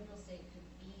a liberal state could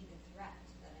be the threat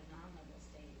that a non-liberal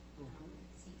state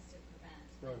seeks to prevent?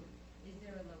 Right. Is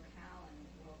there a locale in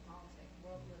world politics,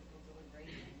 world political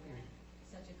deliberation, where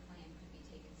such a claim could be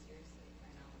taken seriously by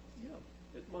a non-liberal state?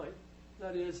 Yeah, it might.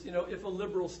 That is, if a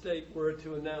liberal state were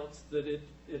to announce that it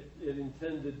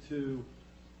intended to,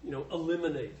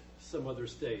 eliminate some other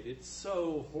state, it's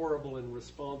so horrible and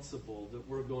responsible that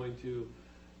we're going to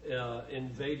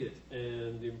invade it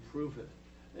and improve it.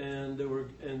 And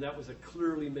that was a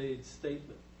clearly made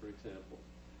statement, for example.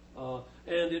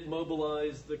 and it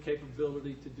mobilized the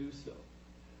capability to do so.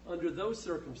 Under those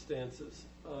circumstances,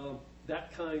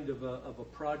 that kind of a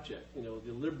project,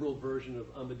 the liberal version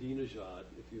of Ahmadinejad,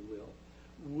 if you will,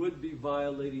 would be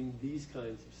violating these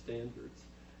kinds of standards.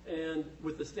 And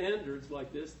with the standards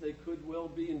like this, they could well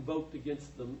be invoked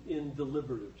against them in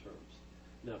deliberative terms.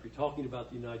 Now, if you're talking about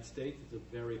the United States, it's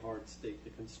a very hard state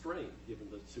to constrain, given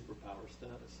the superpower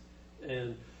status.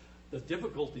 And the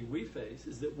difficulty we face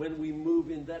is that when we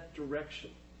move in that direction,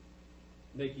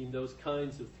 making those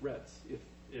kinds of threats,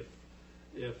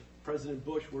 if President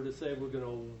Bush were to say we're going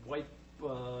to wipe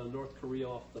North Korea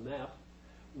off the map,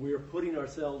 we're putting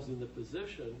ourselves in the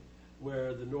position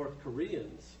where the North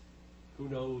Koreans, who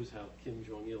knows how Kim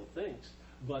Jong-il thinks,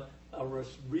 but a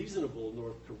reasonable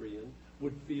North Korean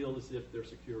would feel as if their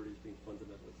security is being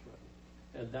fundamentally threatened.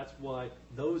 And that's why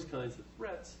those kinds of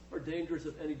threats are dangerous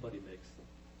if anybody makes them.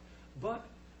 But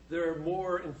they're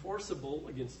more enforceable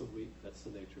against the weak. That's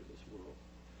the nature of this world.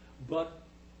 But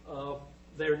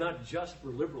they're not just for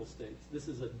liberal states. This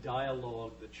is a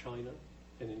dialogue that China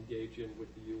can engage in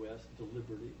with the U.S.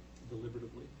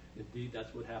 deliberatively. Indeed,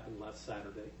 that's what happened last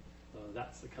Saturday.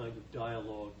 That's the kind of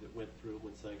dialogue that went through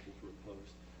when sanctions were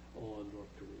imposed on North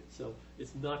Korea. So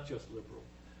it's not just liberal.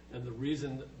 And the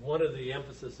reason, one of the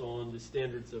emphasis on the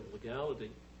standards of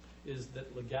legality is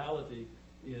that legality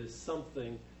is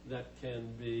something that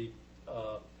can be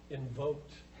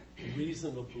invoked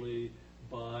reasonably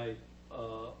by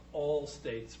all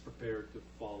states prepared to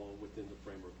follow within the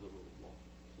framework of the rule of law.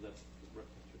 So that's the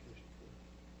justification for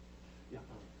it. Yeah.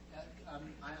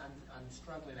 I'm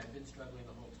struggling, I've been struggling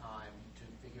the whole time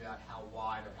to figure out how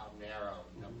wide or how narrow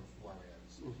number 4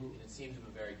 is. And it seems of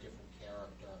a very different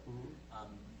character.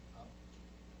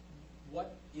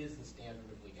 What is the standard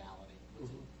of legality?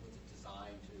 What's it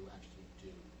designed to actually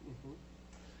do?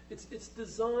 It's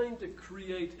designed to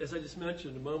create, as I just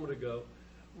mentioned a moment ago,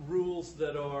 rules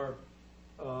that are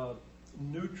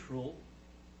neutral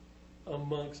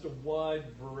amongst a wide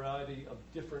variety of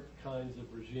different kinds of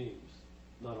regimes.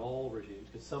 Not all regimes,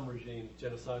 because some regimes,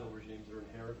 genocidal regimes, are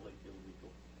inherently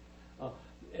illegal.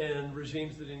 And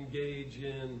regimes that engage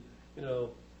in,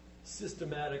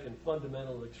 systematic and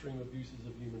fundamental extreme abuses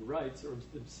of human rights are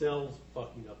themselves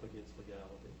fucking up against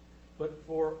legality. But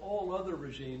for all other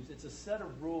regimes, it's a set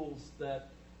of rules that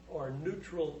are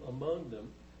neutral among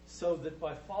them, so that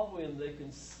by following them, they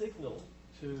can signal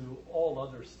to all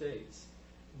other states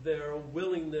their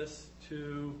willingness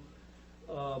to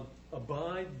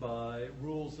abide by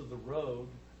rules of the road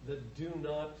that do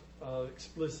not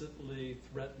explicitly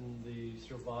threaten the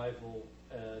survival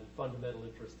and fundamental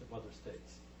interests of other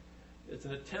states. It's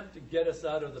an attempt to get us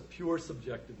out of the pure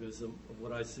subjectivism of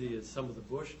what I see as some of the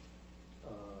Bush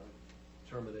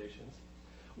terminations,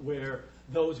 where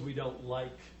those we don't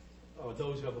like, or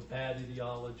those who have a bad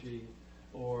ideology,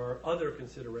 or other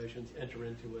considerations enter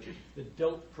into it that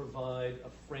don't provide a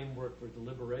framework for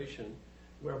deliberation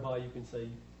whereby you can say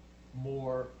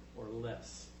more or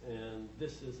less. And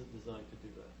this isn't designed to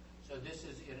do that. So this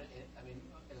is,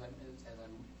 as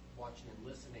I'm watching and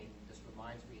listening, this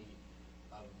reminds me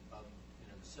of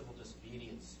the civil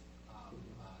disobedience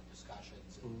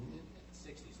discussions in the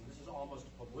 60s. And this is almost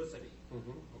a publicity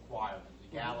requirement,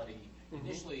 legality.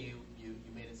 Initially, you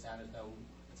made it sound as though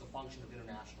it's a function of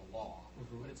international law,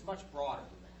 but it's much broader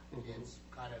than that. It's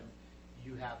kind of,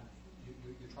 you're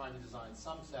trying to design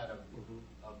some set of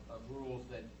rules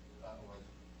that, or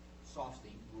soft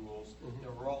rules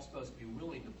that we're all supposed to be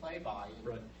willing to play by,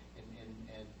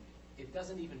 and it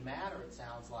doesn't even matter. It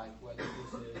sounds like whether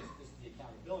this is the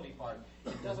accountability part.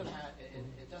 It doesn't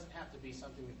have to be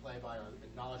something we play by or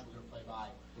acknowledge we're going to play by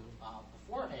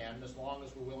beforehand, as long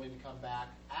as we're willing to come back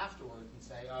afterwards and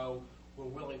say, oh, we're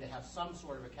willing to have some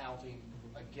sort of accounting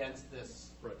against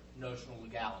this notional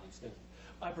legality standard.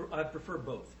 I prefer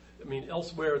both. I mean,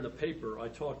 elsewhere in the paper, I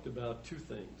talked about two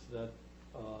things that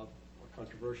are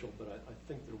controversial, but I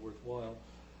think they're worthwhile.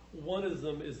 One of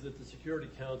them is that the Security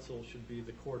Council should be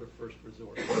the court of first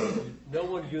resort. No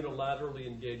one unilaterally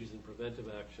engages in preventive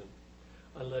action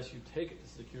unless you take it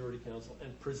to the Security Council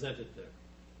and present it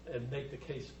there and make the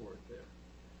case for it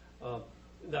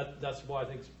there. That's why I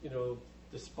think,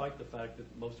 despite the fact that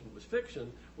most of it was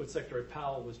fiction, what Secretary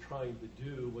Powell was trying to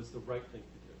do was the right thing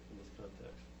to do in this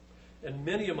context. And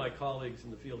many of my colleagues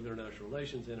in the field of international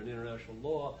relations and in international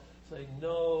law say,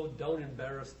 no, don't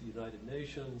embarrass the United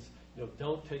Nations.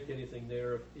 Don't take anything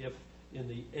there if in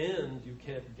the end you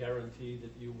can't guarantee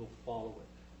that you will follow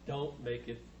it. Don't make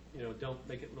it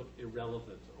look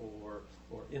irrelevant or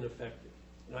ineffective.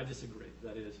 And I disagree.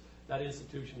 That is, that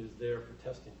institution is there for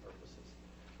testing purposes.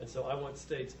 And so I want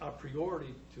states a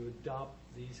priori to adopt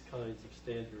these kinds of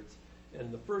standards And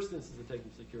in the first instance, they take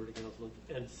them to Security Council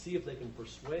and see if they can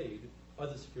persuade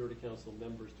other Security Council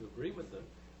members to agree with them,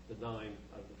 the 9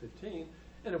 out of the 15,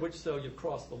 and in which so you've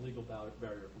crossed the legal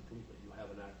barrier completely. You have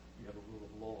an act, you have a rule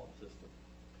of law system.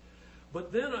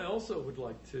 But then I also would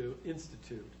like to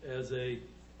institute as a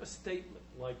statement,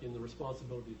 like in the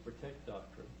Responsibility to Protect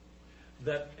doctrine,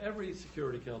 that every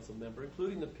Security Council member,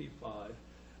 including the P5,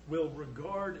 will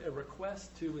regard a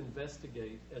request to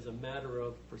investigate as a matter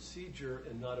of procedure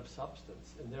and not of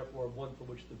substance, and therefore one for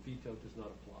which the veto does not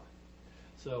apply.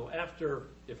 So after,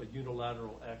 if a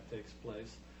unilateral act takes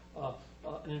place,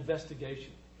 an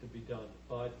investigation could be done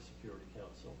by the Security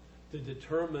Council to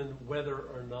determine whether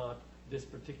or not this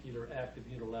particular act of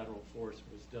unilateral force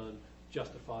was done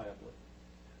justifiably.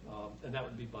 And that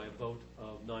would be by a vote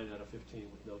of 9 out of 15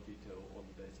 with no veto on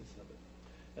the basis of it.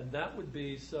 And that would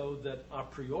be so that a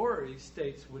priori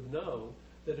states would know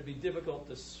that it'd be difficult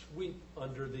to sweep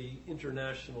under the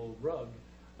international rug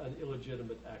an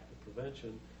illegitimate act of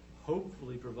prevention,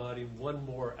 hopefully providing one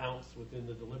more ounce within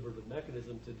the deliberative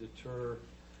mechanism to deter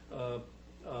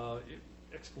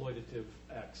exploitative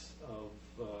acts of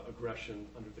aggression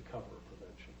under the cover of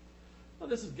prevention. Now,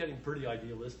 this is getting pretty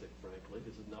idealistic, frankly.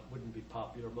 This wouldn't be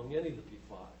popular among any of the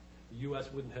P5. The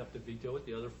U.S. wouldn't have to veto it.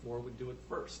 The other 4 would do it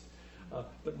first.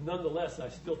 But nonetheless, I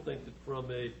still think that from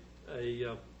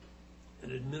an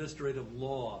administrative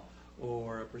law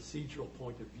or a procedural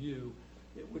point of view,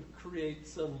 it would create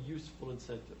some useful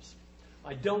incentives.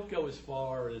 I don't go as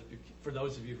far as, for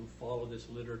those of you who follow this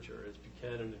literature, as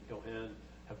Buchanan and Cohen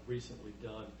have recently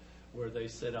done, where they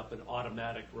set up an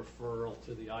automatic referral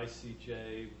to the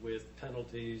ICJ with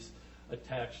penalties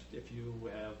attached if you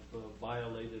have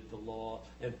violated the law,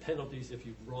 and penalties if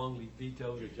you've wrongly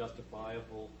vetoed a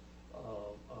justifiable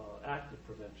act of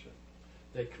prevention.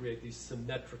 They create these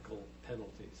symmetrical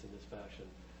penalties in this fashion.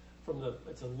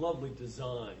 It's a lovely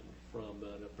design from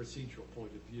a procedural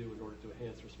point of view in order to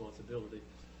enhance responsibility.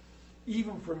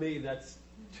 Even for me, that's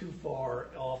too far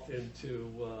off into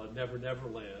Never Never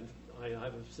Land. I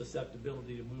have a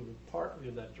susceptibility to moving partly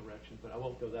in that direction, but I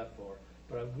won't go that far.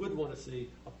 But I would want to see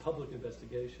a public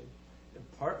investigation, and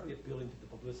partly appealing to the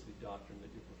publicity doctrine that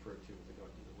you referred to with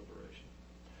regard to deliberation.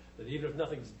 That even if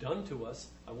nothing's done to us,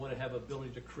 I want to have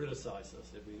ability to criticize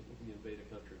us if we invade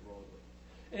a country wrongly.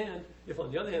 And if,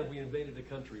 on the other hand, we invaded a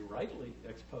country rightly,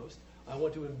 ex post, I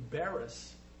want to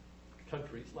embarrass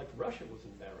countries like Russia was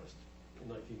embarrassed in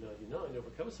 1999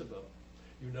 over Kosovo.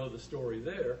 You know the story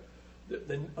there.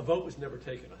 A vote was never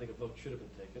taken. I think a vote should have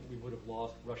been taken. We would have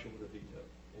lost. Russia would have vetoed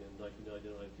in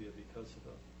 1999 via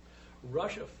Kosovo.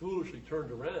 Russia foolishly turned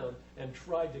around and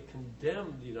tried to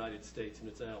condemn the United States and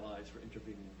its allies for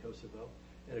intervening in Kosovo,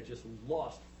 and it just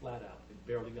lost flat out. It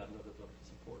barely got another vote to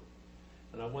support it.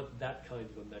 And I want that kind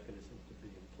of a mechanism to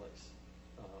be in place.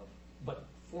 But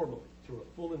formally, through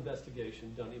a full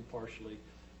investigation done impartially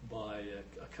by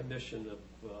a commission of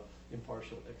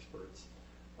impartial experts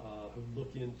who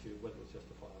look into whether it's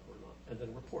justifiable or not, and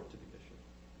then report to the issue.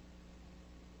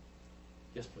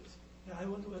 Yes, please. Yeah, I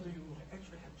wonder whether you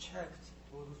actually have checked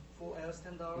for those 4 L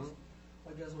standards.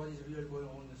 I guess what is really going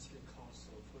on in the Security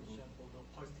Council. For example, the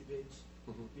policy debate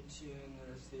between,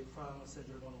 let's say, France and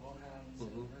Germany on one hand,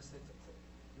 and let's say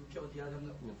UK on the other hand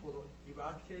for the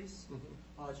Iraq case,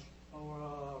 or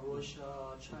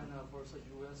Russia, China versus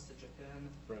US, Japan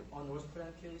on North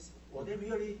Korean case. Or they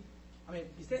really, I mean,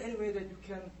 is there any way that you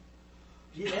can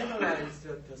reanalyze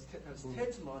the statement in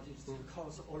the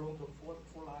Council along the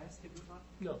four lines? Have you done?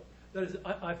 No. That is,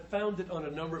 I found it on a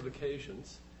number of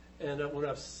occasions, and when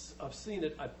I've seen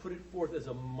it, I put it forth as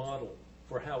a model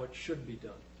for how it should be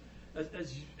done.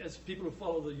 As people who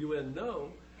follow the UN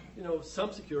know,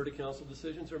 some Security Council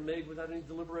decisions are made without any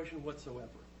deliberation whatsoever.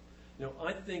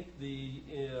 I think the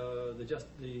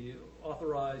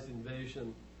authorized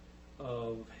invasion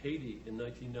of Haiti in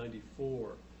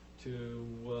 1994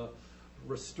 to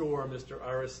restore Mr.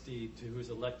 Aristide to whose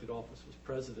elected office was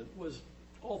president was,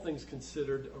 all things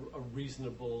considered, a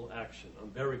reasonable action. I'm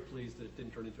very pleased that it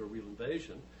didn't turn into a real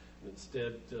invasion. And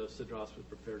instead, Cedras was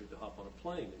prepared to hop on a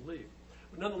plane and leave.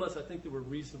 But nonetheless, I think there were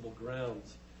reasonable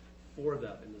grounds for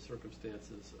that in the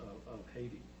circumstances of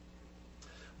Haiti.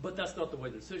 But that's not the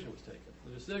way the decision was taken.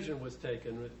 The decision was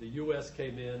taken, the U.S.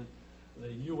 came in,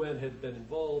 the UN had been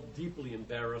involved, deeply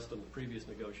embarrassed on the previous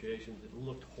negotiations. It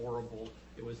looked horrible.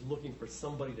 It was looking for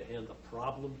somebody to hand the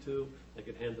problem to. They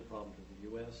could hand the problem to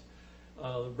the U.S.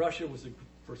 Russia was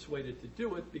persuaded to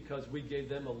do it because we gave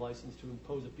them a license to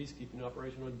impose a peacekeeping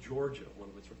operation on Georgia, one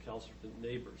of its recalcitrant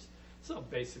neighbors. So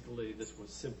basically, this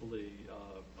was simply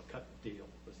a cut deal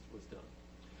was done.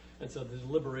 And so the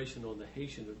deliberation on the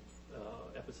Haitian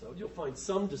episode, you'll find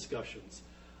some discussions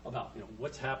about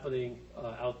what's happening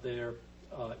out there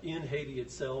in Haiti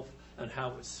itself, and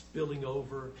how it's spilling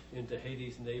over into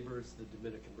Haiti's neighbors, the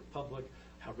Dominican Republic,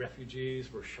 how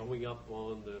refugees were showing up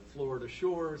on the Florida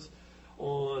shores,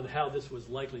 on how this was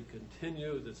likely to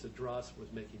continue, that Cedras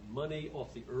was making money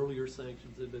off the earlier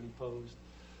sanctions that had been imposed.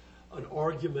 An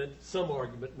argument, some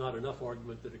argument, not enough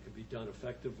argument that it could be done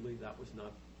effectively. That was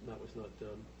not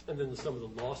done. And then some of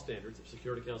the law standards. If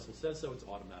Security Council says so, it's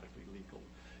automatically legal.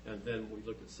 And then we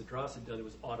looked at Cedras had done, it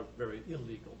was very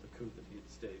illegal, the coup that he had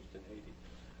staged in Haiti,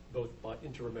 both by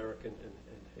inter-American and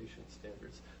Haitian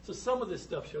standards. So some of this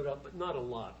stuff showed up, but not a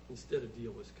lot. Instead, a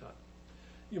deal was cut.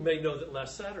 You may know that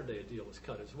last Saturday a deal was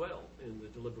cut as well in the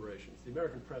deliberations. The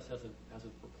American press hasn't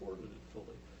reported it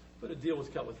fully, but a deal was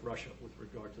cut with Russia with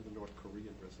regard to the North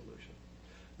Korean resolution.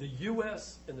 The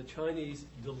U.S. and the Chinese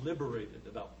deliberated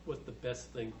about what the best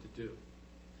thing to do,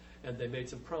 and they made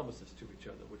some promises to each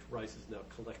other, which Rice is now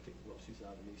collecting while she's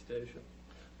out in East Asia.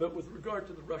 But with regard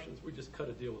to the Russians, we just cut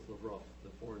a deal with Lavrov,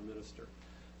 the foreign minister,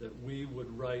 that we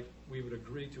would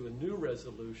agree to a new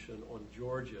resolution on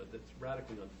Georgia that's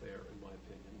radically unfair, in my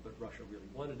opinion, but Russia really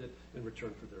wanted it in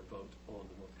return for their vote on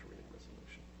the North Korean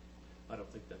resolution. I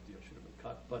don't think that deal should have been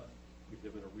cut, but we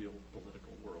live in a real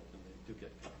political world, and they do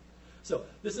get cut. So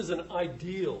this is an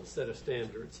ideal set of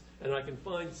standards, and I can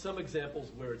find some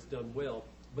examples where it's done well,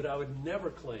 but I would never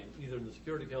claim, either in the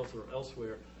Security Council or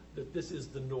elsewhere, that this is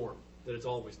the norm, that it's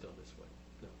always done this way.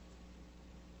 No.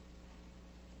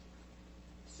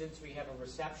 Since we have a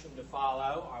reception to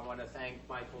follow, I want to thank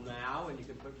Michael now, and you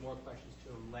can put more questions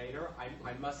to him later.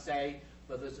 I must say,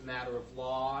 whether it's a matter of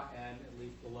law and at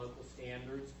least the local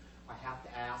standards, I have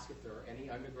to ask if there are any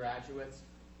undergraduates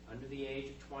under the age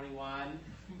of 21,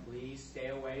 please stay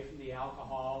away from the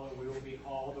alcohol or we will be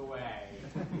hauled away.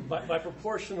 By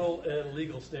proportional and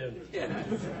legal standards. Yeah.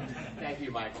 Thank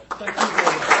you, Michael. Thank you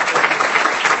very much.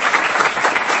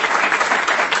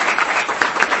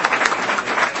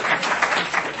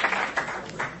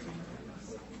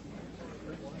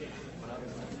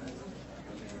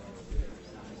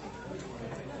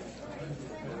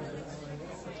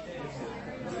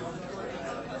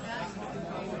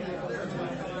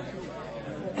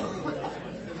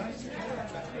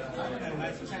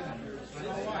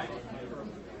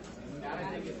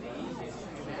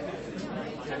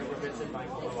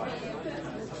 Michael.